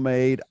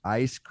 homemade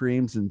ice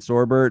creams and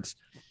sorbets.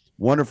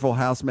 Wonderful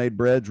house-made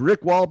breads.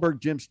 Rick Wahlberg,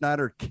 Jim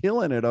Snyder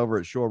killing it over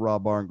at Shore Raw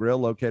Bar and Grill,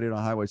 located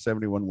on Highway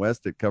 71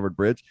 West at Covered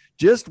Bridge,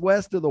 just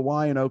west of the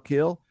Y in Oak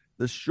Hill.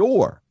 The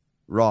Shore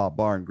Raw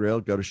Bar and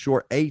Grill. Go to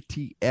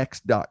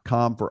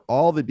shoreatx.com for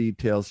all the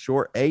details.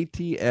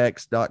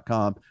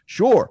 Shoreatx.com.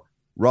 Shore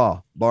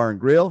Raw Bar and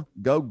Grill.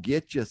 Go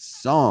get you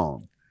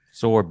some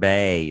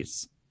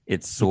sorbets.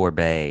 It's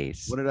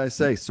sorbets. What did I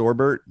say?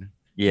 Sorbert?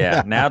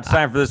 Yeah. Now it's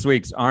time for this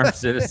week's Armed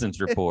Citizens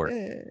Report.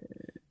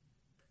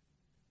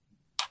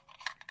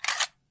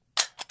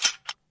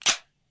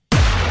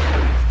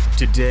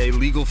 Today,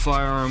 legal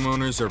firearm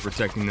owners are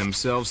protecting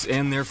themselves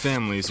and their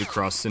families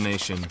across the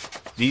nation.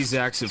 These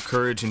acts of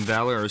courage and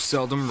valor are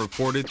seldom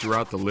reported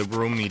throughout the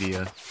liberal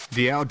media.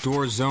 The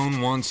Outdoor Zone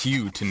wants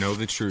you to know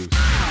the truth.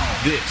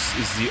 This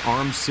is the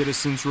Armed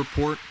Citizens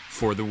Report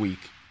for the week.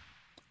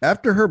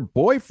 After her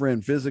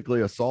boyfriend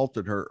physically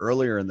assaulted her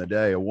earlier in the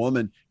day, a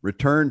woman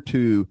returned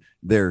to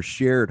their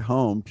shared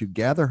home to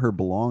gather her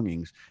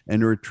belongings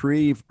and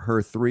retrieve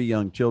her 3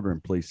 young children,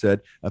 police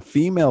said. A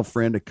female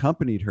friend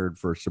accompanied her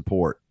for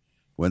support.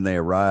 When they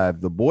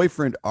arrived, the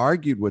boyfriend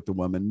argued with the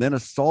woman, then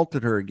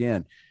assaulted her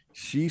again.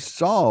 She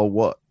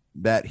saw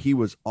that he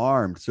was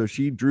armed, so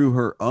she drew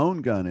her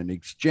own gun and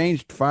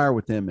exchanged fire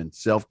with him in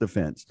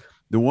self-defense.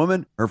 The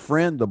woman, her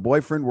friend, the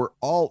boyfriend were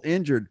all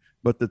injured,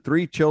 but the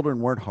 3 children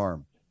weren't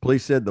harmed.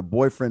 Police said the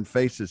boyfriend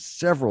faces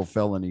several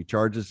felony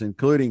charges,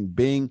 including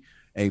being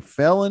a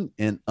felon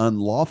in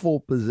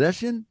unlawful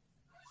possession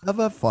of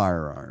a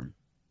firearm.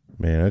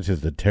 Man, that's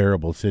just a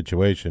terrible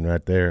situation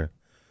right there.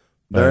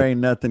 There ain't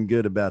nothing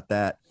good about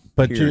that.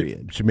 But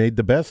period. she made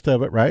the best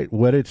of it, right?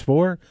 What it's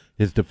for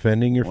is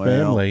defending your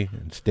family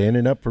and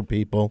standing up for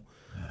people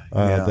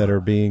that are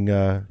being,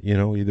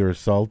 either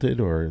assaulted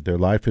or their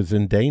life is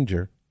in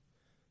danger.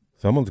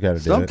 Someone's got to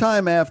do it.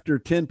 Sometime after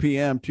 10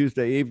 p.m.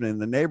 Tuesday evening,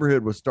 the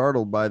neighborhood was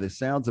startled by the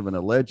sounds of an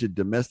alleged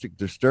domestic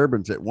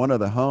disturbance at one of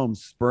the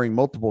homes, spurring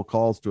multiple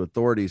calls to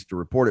authorities to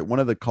report it. One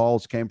of the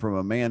calls came from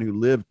a man who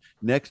lived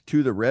next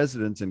to the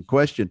residence in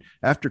question.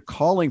 After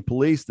calling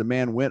police, the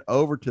man went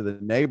over to the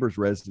neighbor's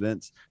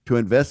residence to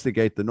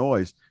investigate the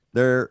noise.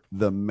 There,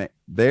 the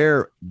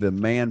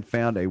man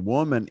found a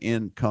woman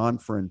in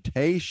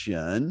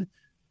confrontation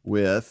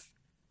with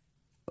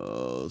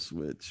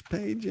switch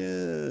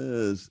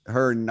pages.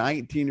 Her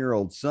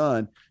 19-year-old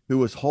son, who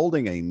was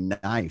holding a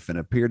knife and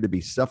appeared to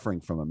be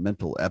suffering from a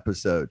mental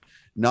episode.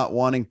 Not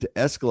wanting to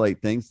escalate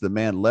things, the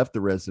man left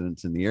the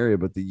residence in the area,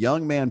 but the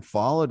young man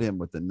followed him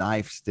with the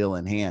knife still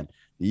in hand.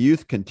 The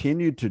youth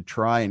continued to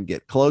try and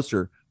get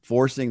closer,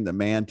 forcing the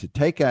man to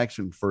take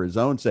action for his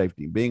own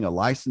safety. Being a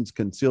licensed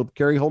concealed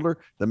carry holder,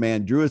 the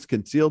man drew his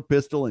concealed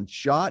pistol and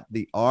shot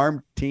the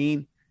armed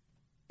teen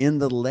in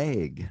the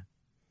leg.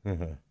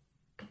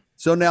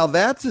 So now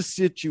that's a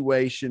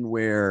situation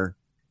where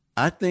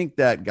I think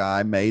that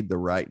guy made the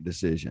right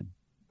decision.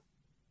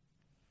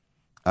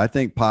 I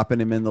think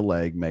popping him in the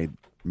leg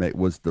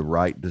was the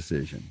right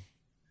decision.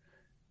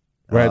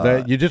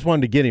 Right. You just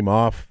wanted to get him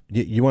off.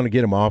 You want to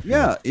get him off.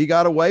 Yeah. He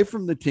got away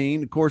from the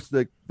teen. Of course,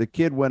 the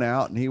kid went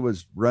out and he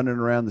was running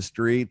around the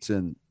streets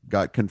and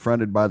got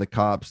confronted by the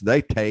cops.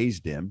 They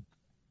tased him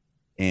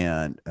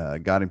and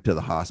got him to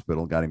the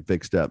hospital, got him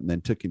fixed up, and then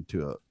took him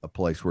to a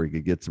place where he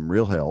could get some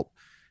real help.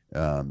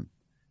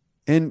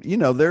 And,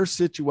 there's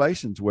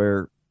situations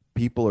where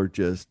people are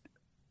just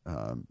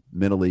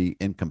mentally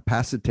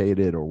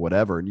incapacitated or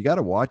whatever, and you got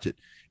to watch it.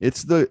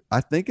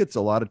 I think it's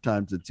a lot of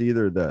times it's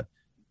either the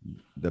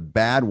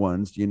bad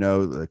ones,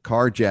 the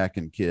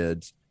carjacking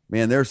kids.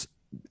 Man, there's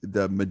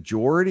the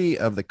majority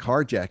of the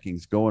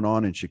carjackings going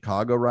on in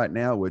Chicago right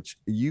now, which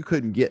you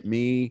couldn't get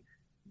me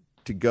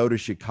to go to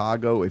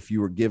Chicago if you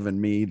were giving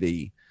me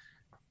the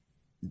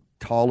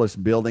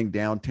tallest building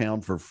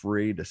downtown for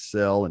free to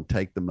sell and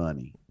take the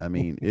money. I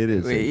mean, it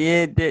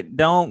is.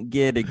 Don't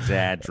get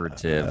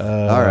exaggerative.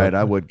 All right,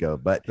 I would go,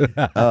 but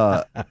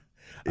I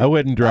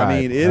wouldn't drive.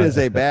 I mean, it is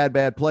a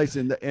bad place,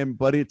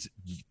 but it's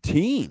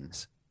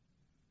teens,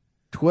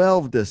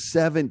 12 to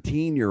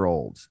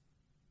 17-year-olds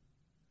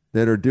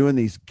that are doing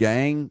these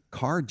gang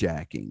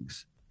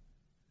carjackings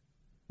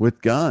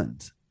with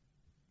guns.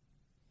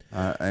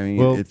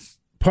 It's.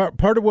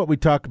 Part of what we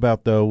talk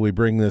about, though, we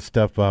bring this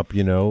stuff up,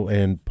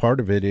 and part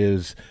of it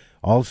is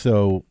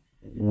also,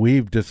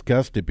 we've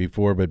discussed it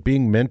before, but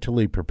being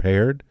mentally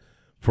prepared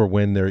for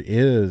when there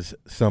is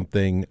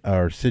something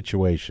or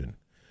situation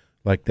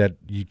like that.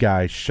 You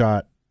guys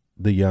shot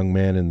the young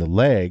man in the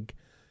leg,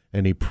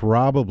 and he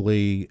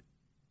probably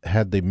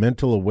had the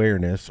mental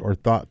awareness or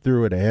thought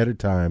through it ahead of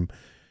time,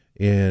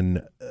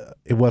 and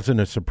it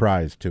wasn't a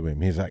surprise to him.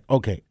 He's like,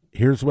 okay,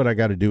 here's what I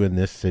got to do in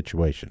this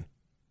situation.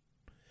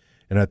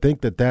 And I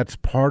think that that's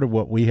part of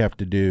what we have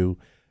to do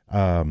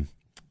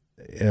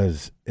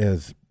as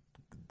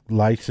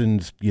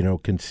licensed,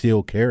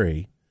 concealed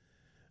carry,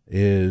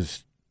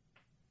 is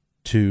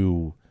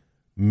to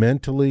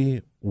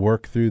mentally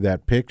work through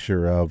that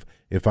picture of,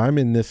 if I'm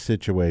in this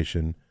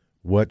situation,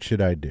 what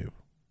should I do?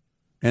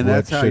 And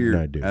that's how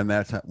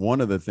that's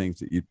one of the things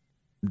that you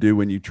do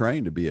when you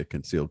train to be a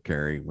concealed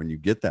carry. When you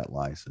get that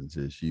license,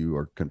 is you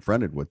are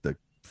confronted with the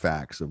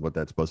facts of what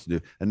that's supposed to do.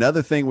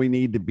 Another thing we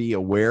need to be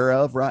aware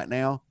of right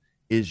now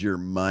is your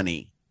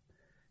money.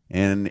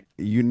 And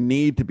you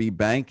need to be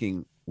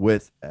banking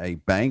with a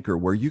banker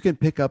where you can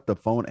pick up the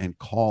phone and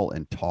call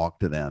and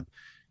talk to them.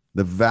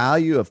 The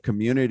value of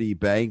community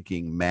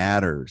banking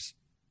matters.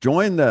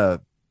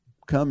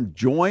 Come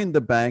join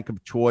the bank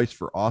of choice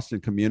for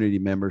Austin community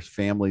members,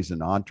 families,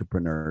 and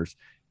entrepreneurs.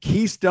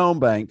 Keystone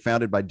Bank,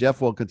 founded by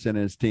Jeff Wilkinson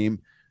and his team,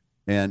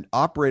 and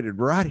operated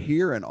right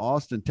here in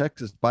Austin,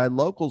 Texas, by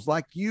locals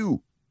like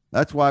you.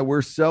 That's why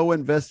we're so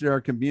invested in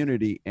our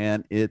community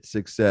and its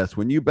success.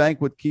 When you bank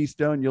with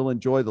Keystone, you'll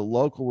enjoy the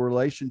local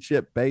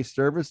relationship-based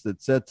service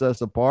that sets us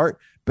apart.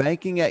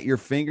 Banking at your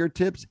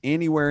fingertips,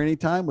 anywhere,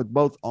 anytime, with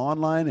both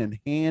online and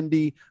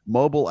handy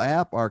mobile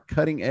app. Our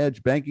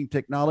cutting-edge banking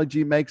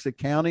technology makes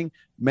accounting,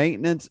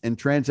 maintenance, and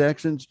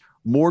transactions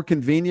more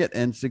convenient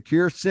and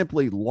secure.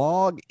 Simply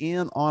log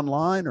in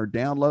online or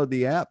download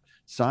the app,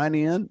 sign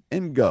in,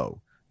 and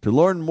go. To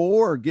learn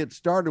more or get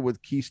started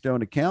with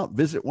Keystone account,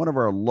 visit one of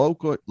our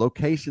local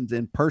locations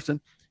in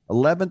person.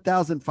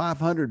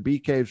 11,500 Bee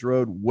Caves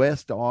Road,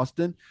 West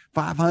Austin,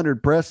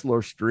 500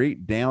 Presler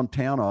Street,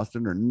 downtown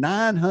Austin, or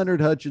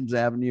 900 Hutchins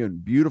Avenue in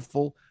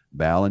beautiful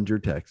Ballinger,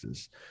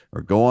 Texas.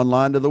 Or go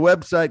online to the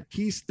website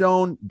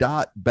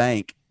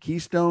keystone.bank,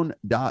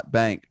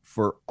 keystone.bank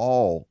for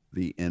all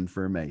the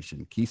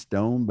information.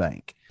 Keystone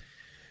Bank.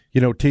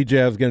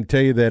 TJ, I was going to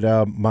tell you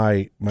that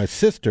my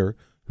sister,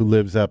 who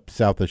lives up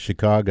south of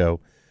Chicago,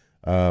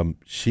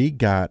 she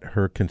got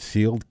her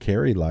concealed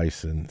carry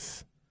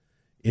license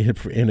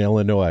in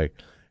Illinois,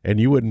 and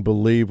you wouldn't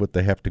believe what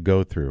they have to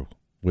go through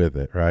with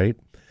it, right?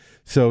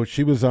 So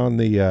she was on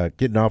the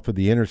getting off of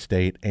the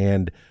interstate,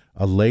 and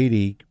a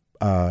lady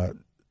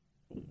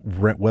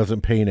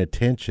wasn't paying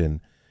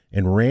attention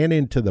and ran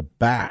into the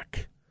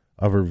back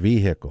of her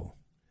vehicle.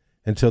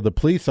 And so the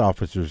police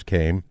officers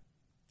came,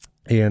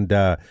 and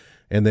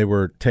they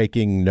were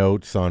taking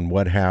notes on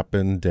what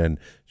happened, and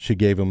she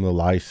gave him the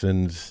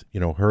license,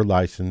 her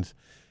license.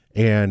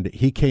 And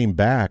he came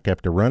back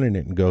after running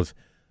it and goes,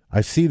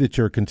 "I see that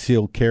you're a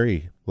concealed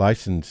carry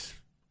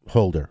license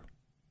holder."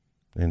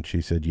 And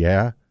she said,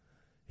 "Yeah."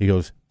 He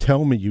goes,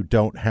 "Tell me you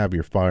don't have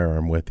your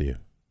firearm with you,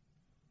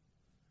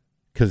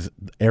 because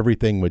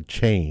everything would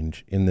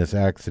change in this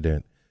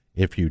accident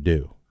if you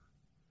do."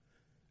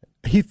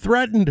 He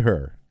threatened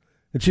her.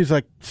 And she's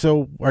like,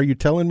 "So are you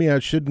telling me I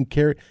shouldn't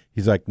carry?"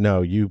 He's like,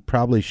 "No, you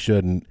probably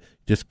shouldn't.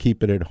 Just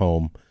keep it at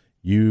home.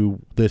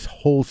 This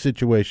whole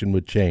situation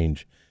would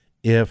change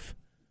if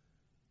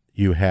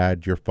you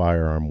had your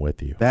firearm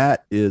with you."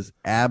 That is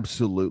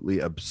absolutely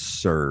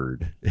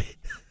absurd.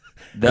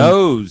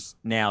 That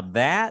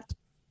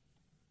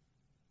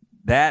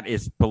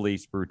is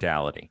police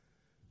brutality.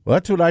 Well,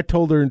 that's what I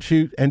told her, and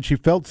she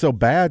felt so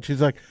bad.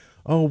 She's like,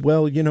 "Oh,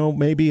 well,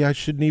 maybe I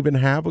shouldn't even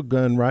have a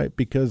gun, right?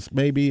 Because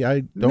maybe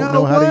I don't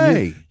know how to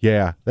use."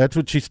 Yeah, that's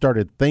what she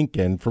started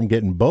thinking from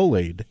getting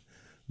bullied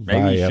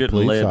by you a shouldn't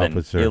police live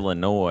officer. in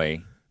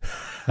Illinois.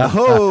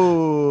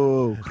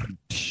 Oh,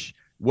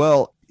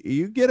 well,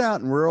 you get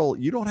out in rural,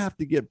 you don't have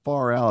to get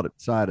far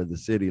outside of the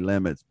city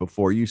limits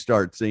before you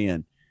start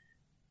seeing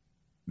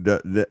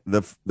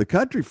the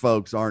country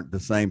folks aren't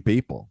the same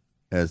people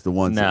as the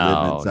ones that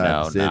live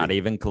inside the city. Not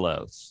even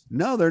close.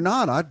 No, they're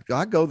not.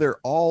 I go there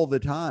all the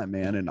time,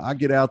 man, and I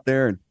get out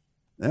there, and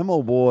them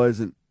old boys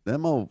and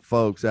them old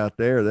folks out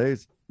there,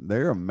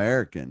 they're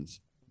Americans,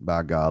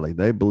 by golly.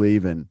 They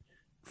believe in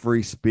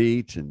free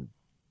speech and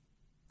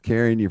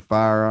carrying your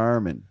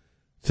firearm. And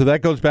so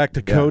that goes back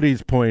to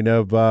Cody's point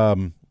of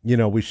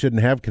we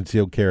shouldn't have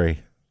concealed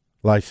carry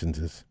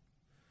licenses.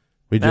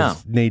 We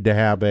just need to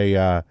have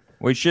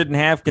we shouldn't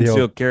have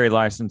concealed carry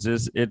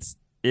licenses. It's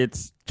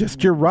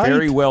just your right.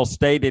 Very well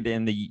stated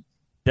in the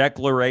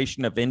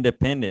Declaration of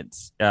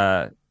Independence.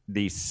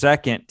 The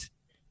second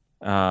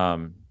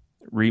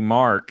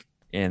remark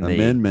in the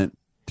amendment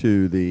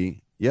to the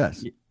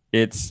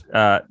it's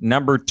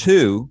number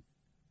 2,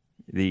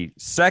 the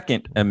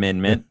Second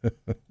Amendment,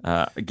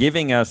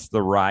 giving us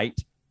the right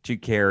to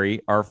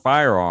carry our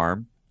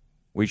firearm.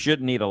 We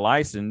shouldn't need a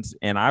license,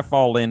 and I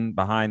fall in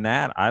behind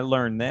that. I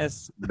learned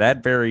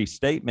that very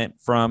statement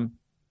from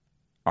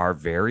our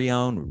very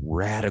own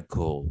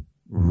radical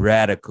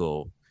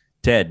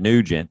Ted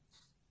Nugent,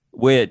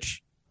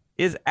 which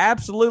is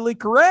absolutely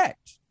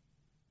correct.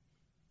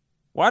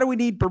 Why do we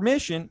need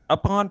permission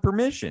upon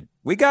permission?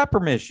 We got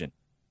permission.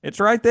 It's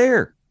right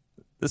there.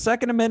 The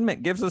Second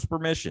Amendment gives us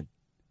permission.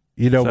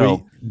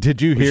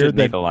 Did you hear that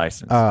need a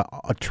license.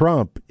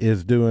 Trump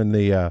is doing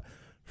the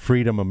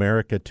Freedom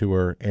America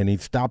tour, and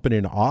he's stopping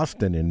in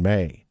Austin in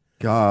May.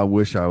 God, I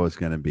wish I was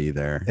going to be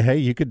there. Hey,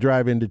 you could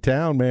drive into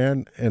town,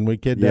 man, and we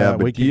could. Yeah,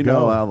 but we could you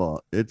know go. how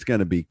it's going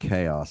to be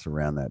chaos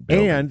around that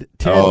building. And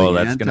all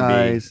the that's going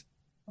to be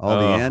all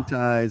the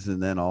antis,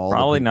 and then all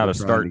probably the not a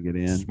start to get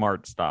in.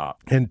 Smart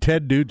stop. And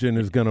Ted Nugent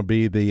is going to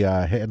be the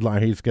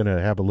headline. He's going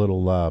to have a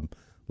little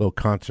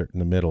concert in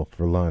the middle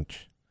for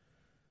lunch.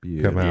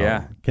 Beautiful. Come out.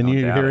 Yeah, Can you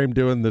hear him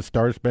doing the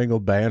Star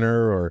Spangled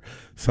Banner or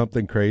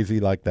something crazy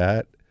like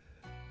that?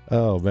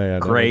 Oh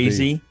man,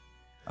 crazy!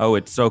 Oh,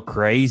 it's so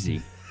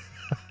crazy.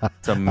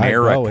 It's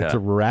America. Oh, it's a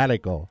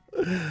radical.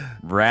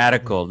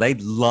 Radical. They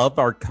love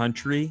our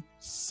country.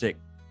 Sick.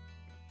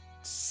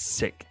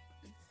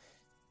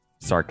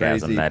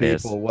 Sarcasm, crazy that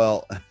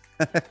people.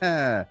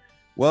 is.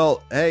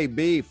 Well, hey,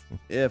 Beef,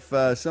 if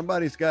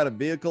somebody's got a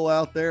vehicle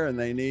out there and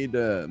they need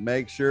to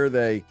make sure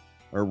they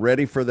are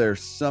ready for their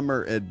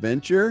summer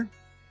adventure,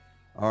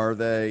 are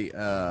they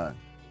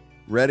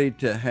ready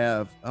to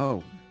have?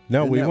 Oh,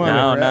 no, we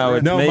want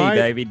it's me,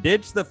 baby.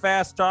 Ditch the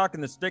fast talk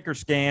and the sticker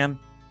scam,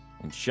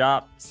 and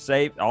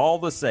save all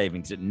the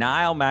savings at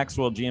Nile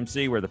Maxwell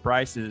GMC, where the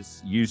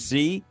prices you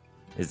see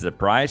is the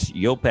price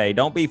you'll pay.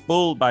 Don't be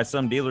fooled by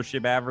some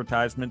dealership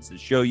advertisements that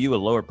show you a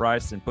lower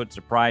price and put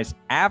surprise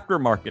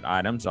aftermarket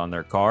items on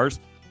their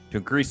cars to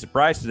increase the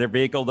price of their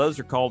vehicle. Those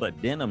are called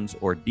addendums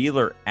or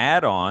dealer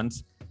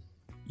add-ons.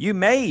 You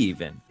may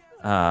even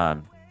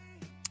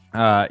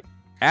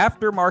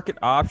aftermarket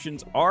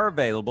options are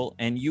available,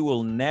 and they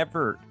will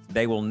never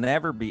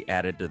be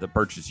added to the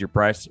purchase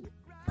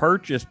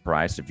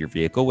price of your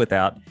vehicle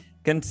without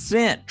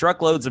consent.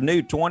 Truckloads of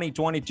new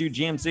 2022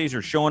 GMCs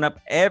are showing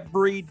up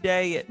every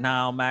day at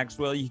Nile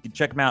Maxwell. You can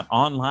check them out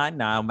online,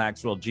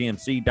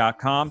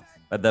 NileMaxwellGMC.com.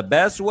 But the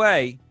best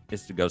way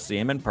is to go see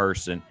them in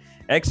person.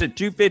 Exit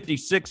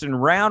 256 in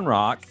Round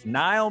Rock,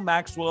 Nile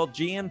Maxwell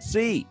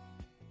GMC.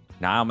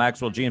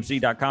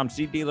 NileMaxwellGMC.com.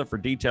 See dealer for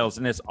details.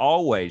 And as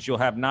always, you'll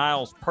have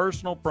Nile's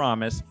personal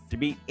promise to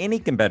beat any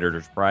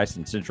competitor's price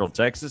in Central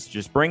Texas.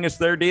 Just bring us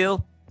their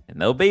deal,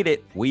 and they'll beat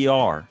it. We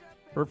are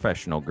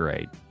professional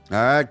grade. All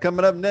right,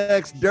 coming up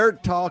next,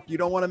 Dirt Talk. You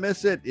don't want to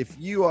miss it. If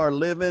you are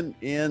living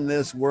in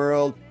this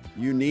world,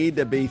 you need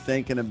to be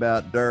thinking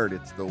about dirt.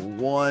 It's the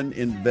one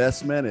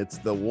investment. It's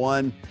the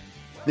one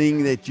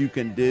thing that you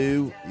can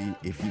do.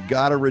 If you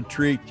got to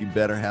retreat, you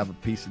better have a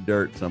piece of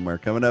dirt somewhere.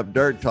 Coming up,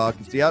 Dirt Talk.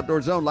 It's the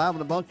Outdoor Zone live in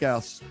the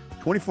bunkhouse,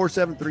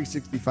 24/7,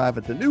 365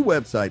 at the new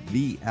website,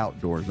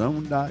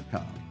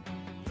 theoutdoorzone.com.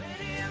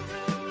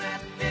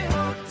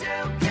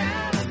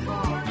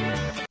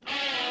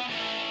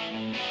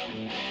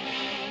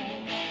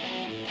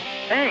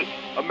 Hey,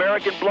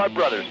 American Blood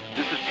Brothers,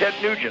 this is Ted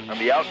Nugent on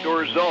the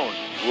Outdoor Zone,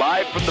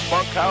 live from the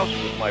bunkhouse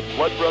with my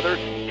blood brother,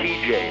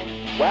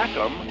 TJ. Whack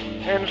 'em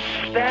and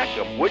stack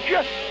 'em, would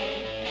you?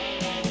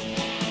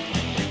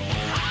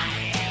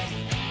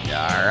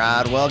 All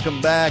right, welcome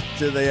back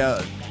to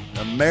the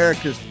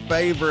America's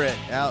favorite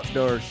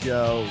outdoor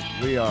show.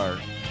 We are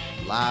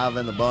live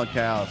in the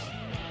bunkhouse,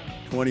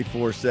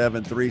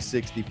 24/7,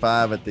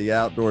 365 at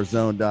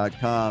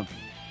theoutdoorzone.com.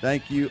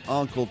 Thank you,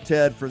 Uncle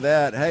Ted, for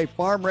that. Hey,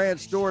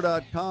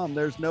 farmranchstore.com.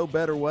 There's no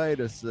better way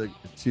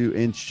to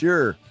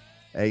ensure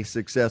a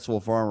successful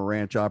farm or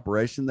ranch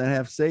operation than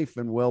have safe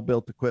and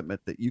well-built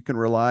equipment that you can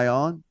rely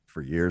on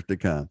for years to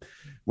come.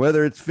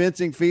 Whether it's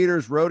fencing,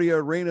 feeders, rodeo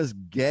arenas,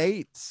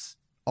 gates,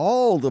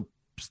 all the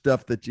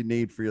stuff that you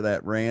need for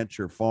that ranch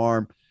or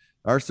farm.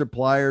 Our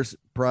suppliers'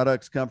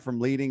 products come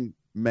from leading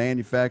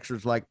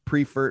manufacturers like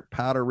Prefert,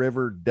 Powder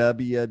River,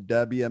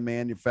 WW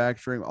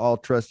Manufacturing, all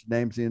trusted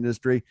names in the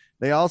industry.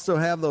 They also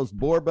have those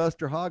boar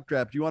buster hog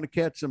traps. You want to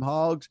catch some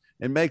hogs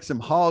and make some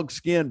hog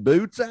skin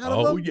boots out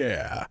of them? Oh,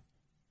 yeah.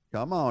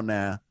 Come on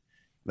now.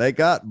 They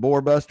got boar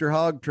buster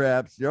hog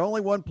traps. There's only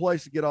one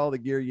place to get all the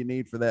gear you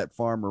need for that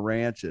farm or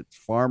ranch. It's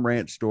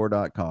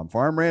farmranchstore.com.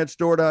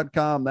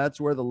 Farmranchstore.com. That's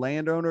where the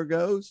landowner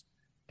goes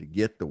to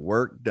get the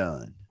work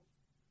done.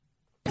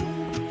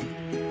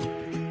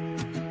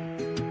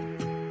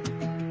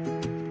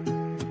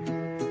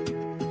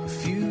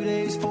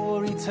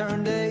 Before he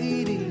turned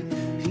 80,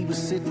 he was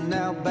sitting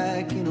out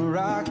back in a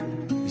rocker.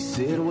 He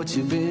said, "What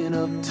you been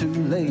up to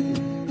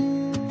lately?"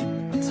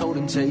 I told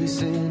him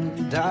chasing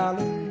a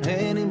dollar,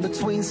 and in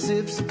between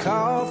sips of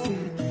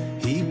coffee,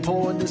 he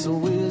poured this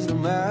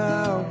wisdom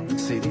out.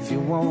 Said, "If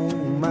you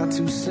want my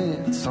 2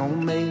 cents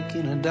on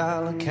making a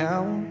dollar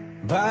count,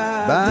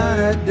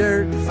 buy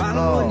dirt, find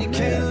one you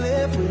can't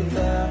live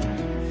without,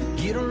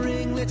 get a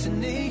ring, let your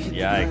knee."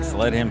 Yikes,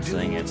 let him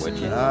sing it, would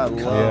you? I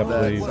love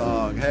that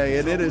song. Hey,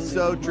 and it is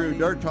so true.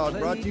 Dirt Talk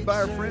brought to you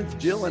by our friends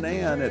Jill and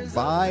Ann at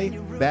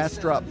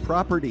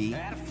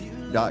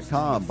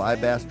buybastropproperty.com.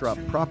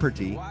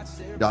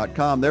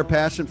 Buybastropproperty.com. Their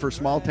passion for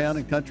small town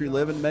and country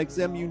living makes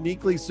them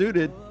uniquely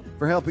suited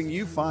for helping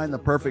you find the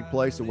perfect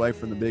place away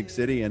from the big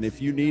city. And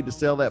if you need to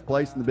sell that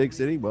place in the big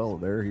city, well,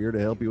 they're here to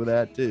help you with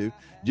that too.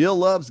 Jill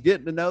loves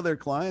getting to know their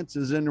clients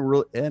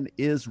and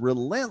is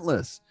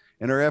relentless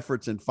in her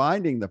efforts in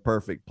finding the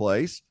perfect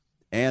place.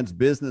 Ann's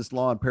business,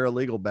 law, and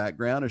paralegal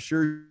background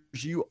assures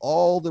you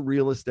all the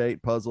real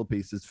estate puzzle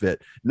pieces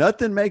fit.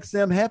 Nothing makes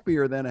them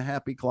happier than a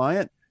happy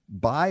client.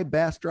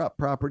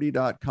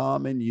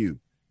 buybastropproperty.com and you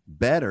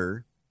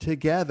better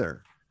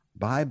together.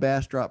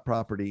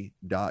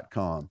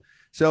 Buybastropproperty.com.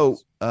 So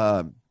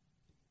I'm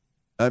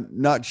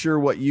not sure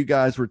what you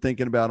guys were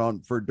thinking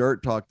about for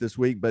Dirt Talk this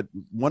week, but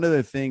one of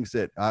the things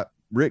that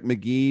Rick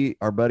McGee,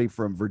 our buddy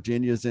from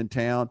Virginia, is in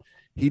town.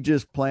 He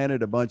just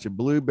planted a bunch of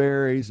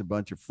blueberries, a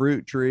bunch of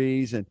fruit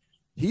trees, and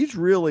he's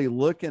really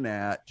looking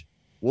at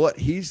what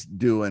he's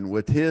doing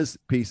with his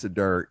piece of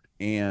dirt.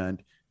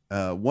 And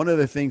one of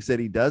the things that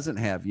he doesn't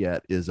have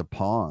yet is a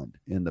pond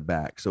in the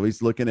back. So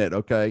he's looking at,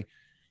 okay,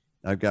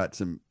 I've got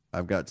some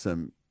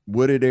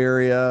wooded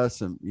area,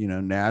 some,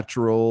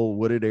 natural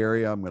wooded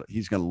area.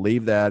 He's going to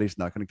leave that. He's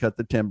not going to cut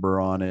the timber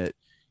on it.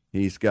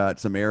 He's got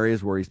some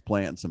areas where he's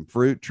planting some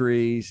fruit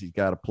trees. He's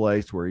got a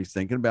place where he's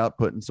thinking about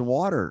putting some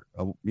water,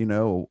 a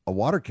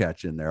water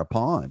catch in there, a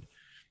pond.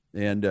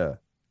 And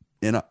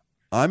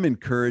I'm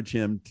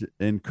encouraging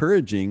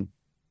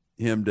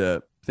him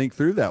to think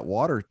through that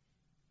water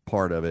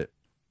part of it.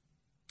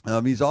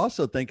 He's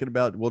also thinking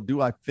about, well, do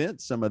I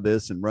fence some of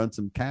this and run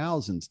some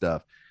cows and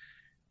stuff?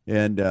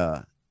 And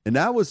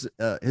that was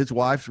his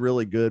wife's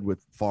really good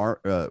with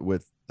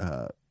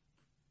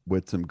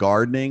some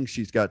gardening.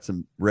 She's got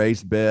some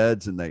raised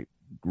beds, and they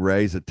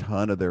raise a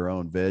ton of their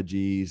own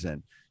veggies,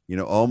 and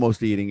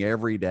almost eating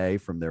every day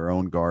from their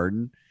own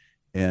garden.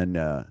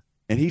 And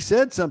he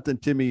said something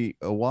to me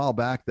a while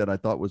back that I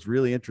thought was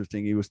really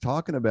interesting. He was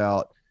talking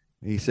about,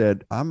 he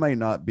said, I may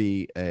not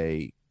be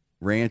a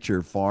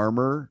rancher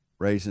farmer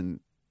raising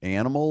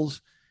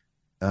animals.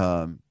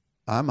 I'm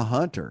a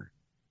hunter.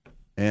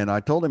 And I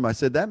told him, I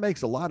said, that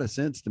makes a lot of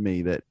sense to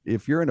me, that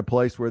if you're in a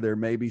place where there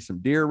may be some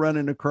deer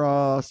running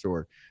across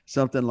or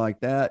something like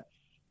that,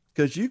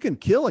 because you can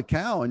kill a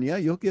cow and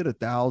you'll get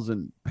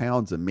 1,000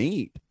 pounds of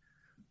meat.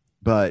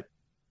 But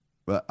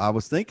I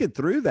was thinking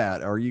through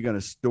that. Are you going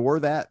to store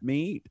that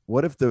meat?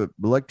 What if the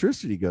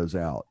electricity goes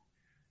out?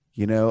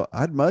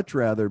 I'd much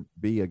rather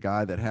be a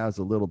guy that has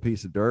a little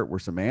piece of dirt where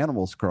some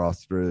animals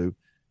cross through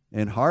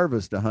and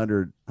harvest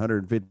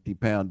 150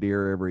 pound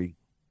deer every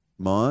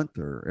month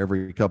or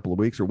every couple of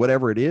weeks or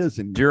whatever it is.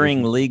 And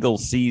during legal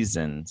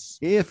seasons,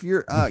 if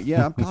you're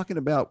I'm talking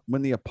about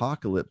when the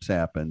apocalypse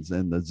happens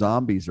and the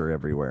zombies are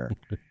everywhere.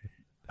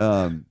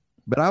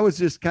 But I was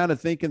just kind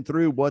of thinking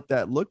through what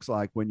that looks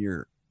like when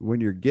you're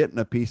getting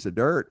a piece of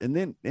dirt.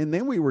 And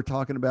then we were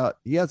talking about,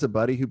 he has a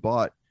buddy who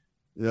bought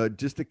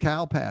just a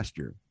cow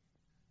pasture,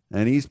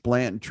 and he's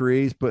planting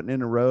trees, putting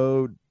in a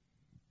road,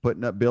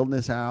 building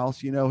his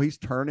house. He's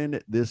turning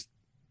this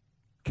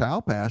cow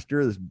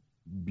pasture, this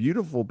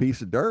beautiful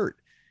piece of dirt,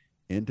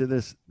 into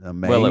this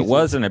amazing. Well, it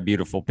wasn't a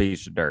beautiful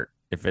piece of dirt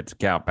if it's a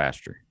cow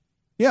pasture.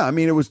 Yeah, I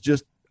mean, it was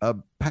just a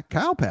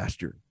cow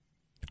pasture,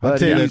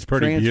 but he's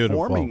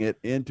transforming it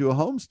into a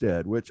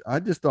homestead, which I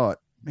just thought,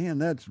 man,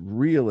 that's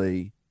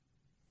really.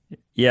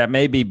 Yeah, it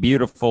may be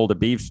beautiful to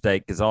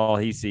Beefsteak because all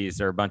he sees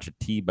are a bunch of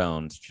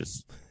T-bones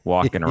just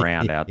walking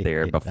around out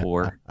there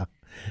before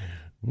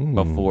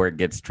it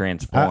gets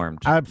transformed.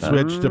 I've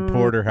switched to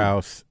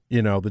porterhouse,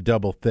 the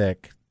double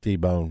thick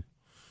T-bone.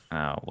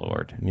 Oh,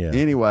 Lord. Yeah.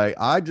 Anyway,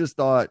 I just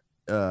thought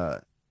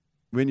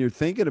when you're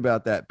thinking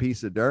about that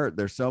piece of dirt,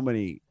 there's so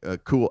many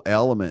cool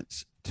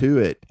elements to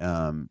it.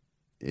 And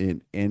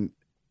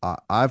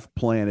I've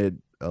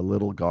planted a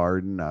little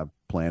garden. I've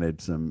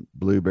planted some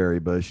blueberry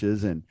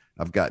bushes, and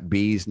I've got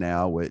bees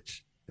now,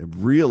 which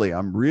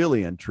I'm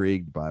really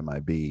intrigued by my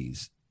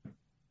bees.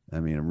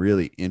 I mean, I'm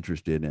really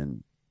interested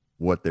in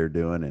what they're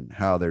doing and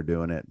how they're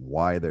doing it and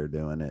why they're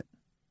doing it.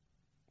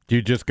 Do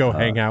you just go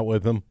hang out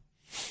with them?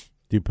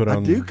 Do you put on?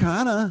 I do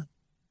kind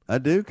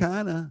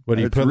of. What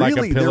do you put, like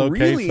a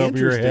pillowcase over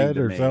your head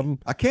or something?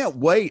 I can't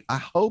wait. I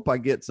hope I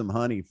get some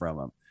honey from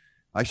them.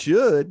 I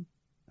should.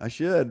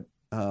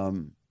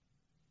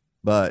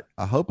 But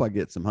I hope I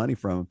get some honey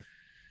from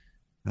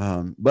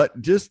them. But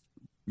just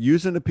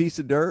using a piece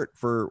of dirt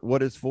for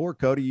what it's for,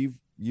 Cody,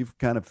 you've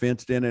kind of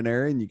fenced in an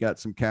area and you got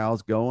some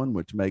cows going,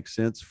 which makes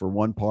sense for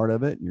one part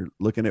of it. And you're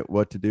looking at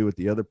what to do with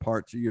the other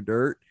parts of your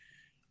dirt.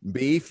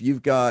 Beef,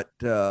 you've got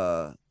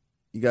your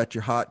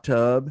hot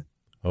tub.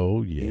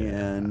 Oh yeah.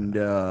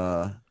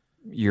 And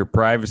your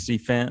privacy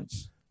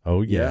fence.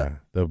 Oh yeah.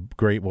 The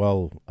Great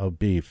Wall of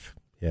Beef.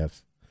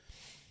 Yes.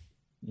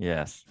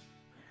 Yes.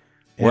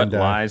 What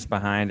lies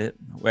behind it?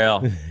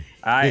 Well,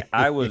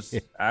 I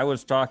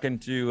was talking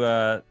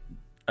to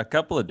a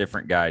couple of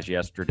different guys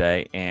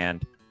yesterday,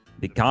 and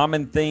the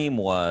common theme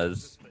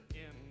was,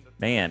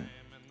 man,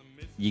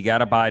 you got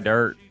to buy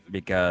dirt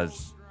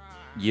because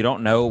you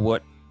don't know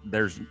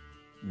there's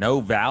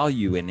no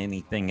value in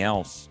anything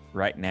else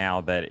right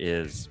now that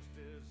is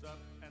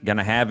going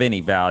to have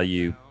any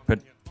value.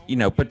 But,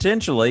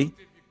 potentially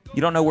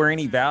you don't know where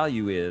any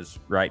value is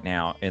right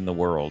now in the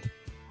world.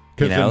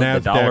 Because the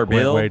dollar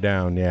bill went way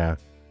down, yeah.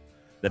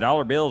 The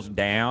dollar bill's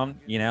down.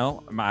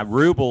 My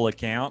ruble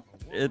account,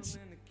 it's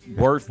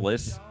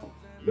worthless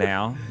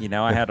now.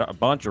 I had a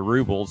bunch of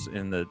rubles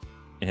in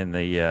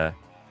the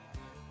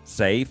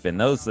safe, and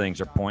those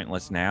things are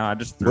pointless now. I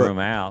just threw them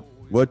out.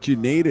 What you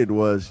needed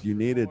was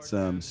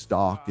some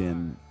stock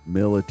in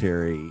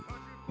military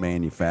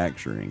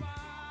manufacturing.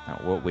 Now,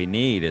 what we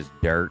need is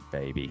dirt,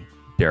 baby.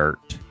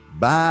 Dirt.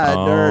 Buy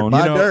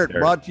dirt.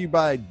 Brought to you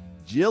by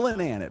Jill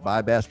and Ann at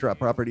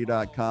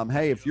buybastropproperty.com.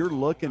 Hey, if you're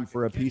looking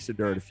for a piece of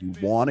dirt, if you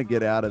want to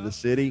get out of the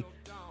city,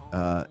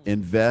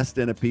 invest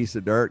in a piece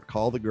of dirt,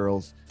 call the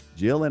girls,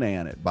 Jill and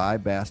Ann at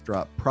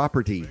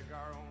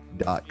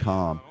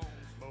buybastropproperty.com.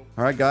 All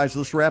right, guys,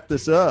 let's wrap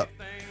this up.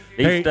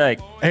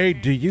 Hey,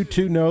 do you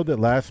two know that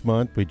last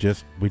month we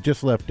just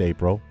left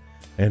April,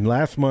 and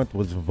last month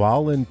was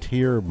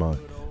Volunteer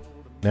Month,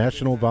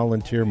 National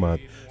Volunteer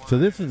Month. So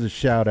this is a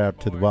shout out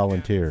to the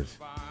volunteers.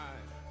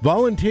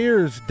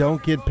 Volunteers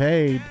don't get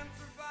paid,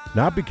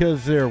 not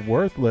because they're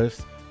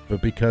worthless,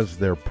 but because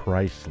they're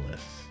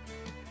priceless.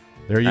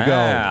 There you go.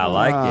 I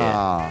like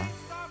it.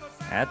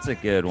 That's a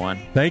good one.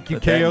 Thank you,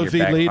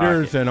 KOZ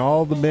leaders and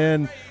all the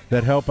men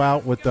that help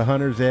out with the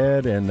Hunter's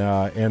Ed and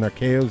our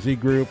KOZ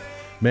group.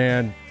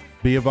 Man,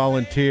 be a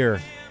volunteer.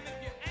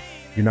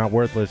 You're not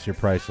worthless. You're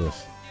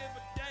priceless.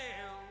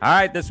 All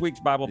right, this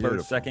week's Bible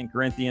verse, 2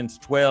 Corinthians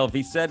 12.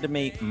 He said to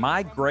me,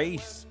 my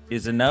grace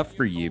is enough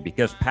for you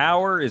because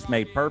power is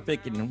made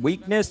perfect in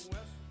weakness.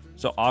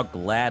 So I'll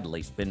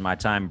gladly spend my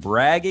time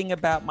bragging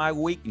about my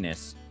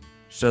weakness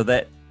so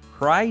that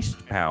Christ's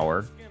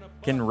power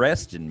can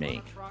rest in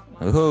me.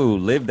 Ooh,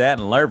 live that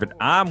and learn it.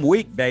 I'm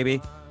weak,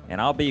 baby, and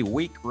I'll be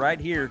weak right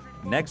here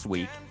next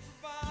week.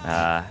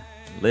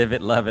 Live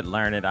it, love it,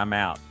 learn it. I'm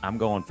out. I'm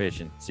going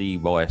fishing. See you,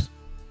 boys.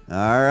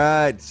 All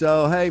right.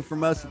 So, hey,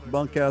 from us at the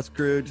Bunkhouse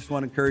Crew, just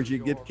want to encourage you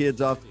to get kids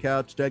off the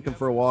couch, take them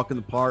for a walk in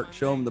the park,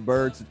 show them the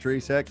birds, the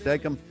trees. Heck,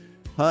 take them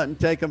hunting,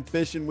 take them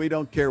fishing. We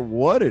don't care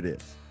what it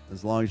is,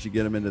 as long as you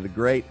get them into the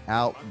great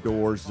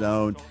outdoor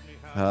zone.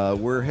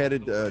 We're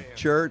headed to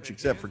church,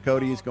 except for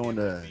Cody. He's going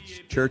to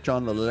church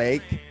on the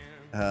lake.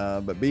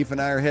 But Beef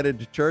and I are headed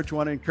to church. I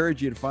want to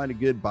encourage you to find a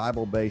good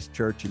Bible-based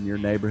church in your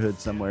neighborhood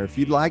somewhere. If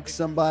you'd like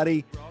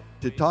somebody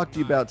to talk to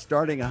you about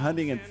starting a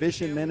hunting and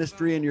fishing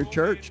ministry in your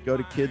church, go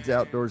to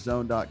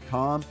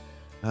kidsoutdoorzone.com.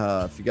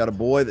 If you got a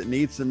boy that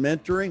needs some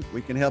mentoring,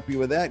 we can help you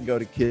with that. Go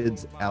to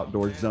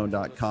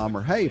kidsoutdoorzone.com.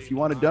 Or, hey, if you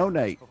want to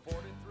donate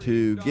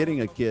to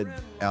getting a kid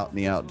out in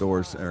the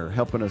outdoors or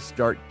helping us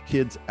start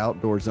kids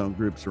outdoor zone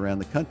groups around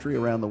the country,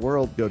 around the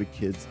world, go to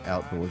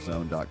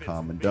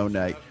kidsoutdoorzone.com and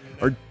donate.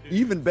 Or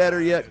even better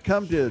yet,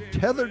 come to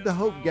Tethered to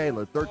Hope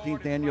Gala,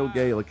 13th Annual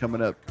Gala,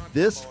 coming up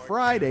this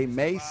Friday,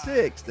 May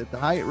 6th at the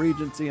Hyatt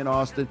Regency in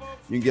Austin.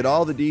 You can get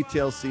all the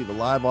details, see the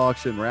live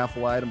auction,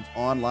 raffle items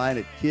online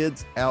at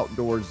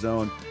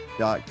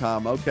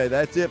kidsoutdoorzone.com. Okay,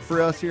 that's it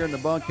for us here in the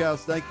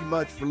Bunkhouse. Thank you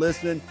much for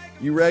listening.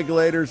 You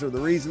regulators are the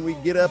reason we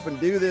get up and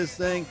do this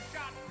thing.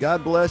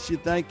 God bless you.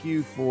 Thank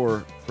you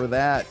for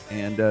that.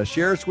 And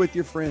share us with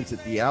your friends at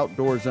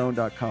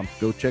theoutdoorzone.com.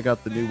 Go check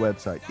out the new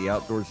website,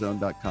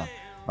 theoutdoorzone.com.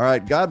 All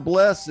right, God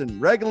bless, and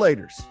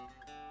regulators,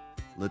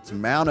 let's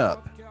mount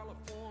up.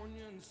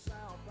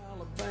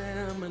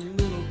 Alabama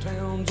and little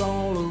towns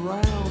all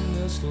around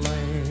this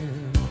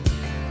land.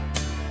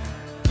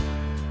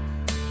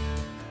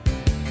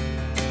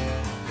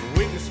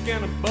 We can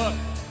skin a buck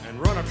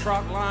and run a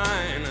trot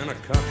line, and a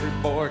country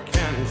boy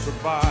can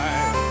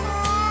survive.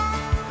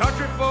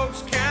 Country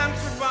folks can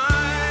survive.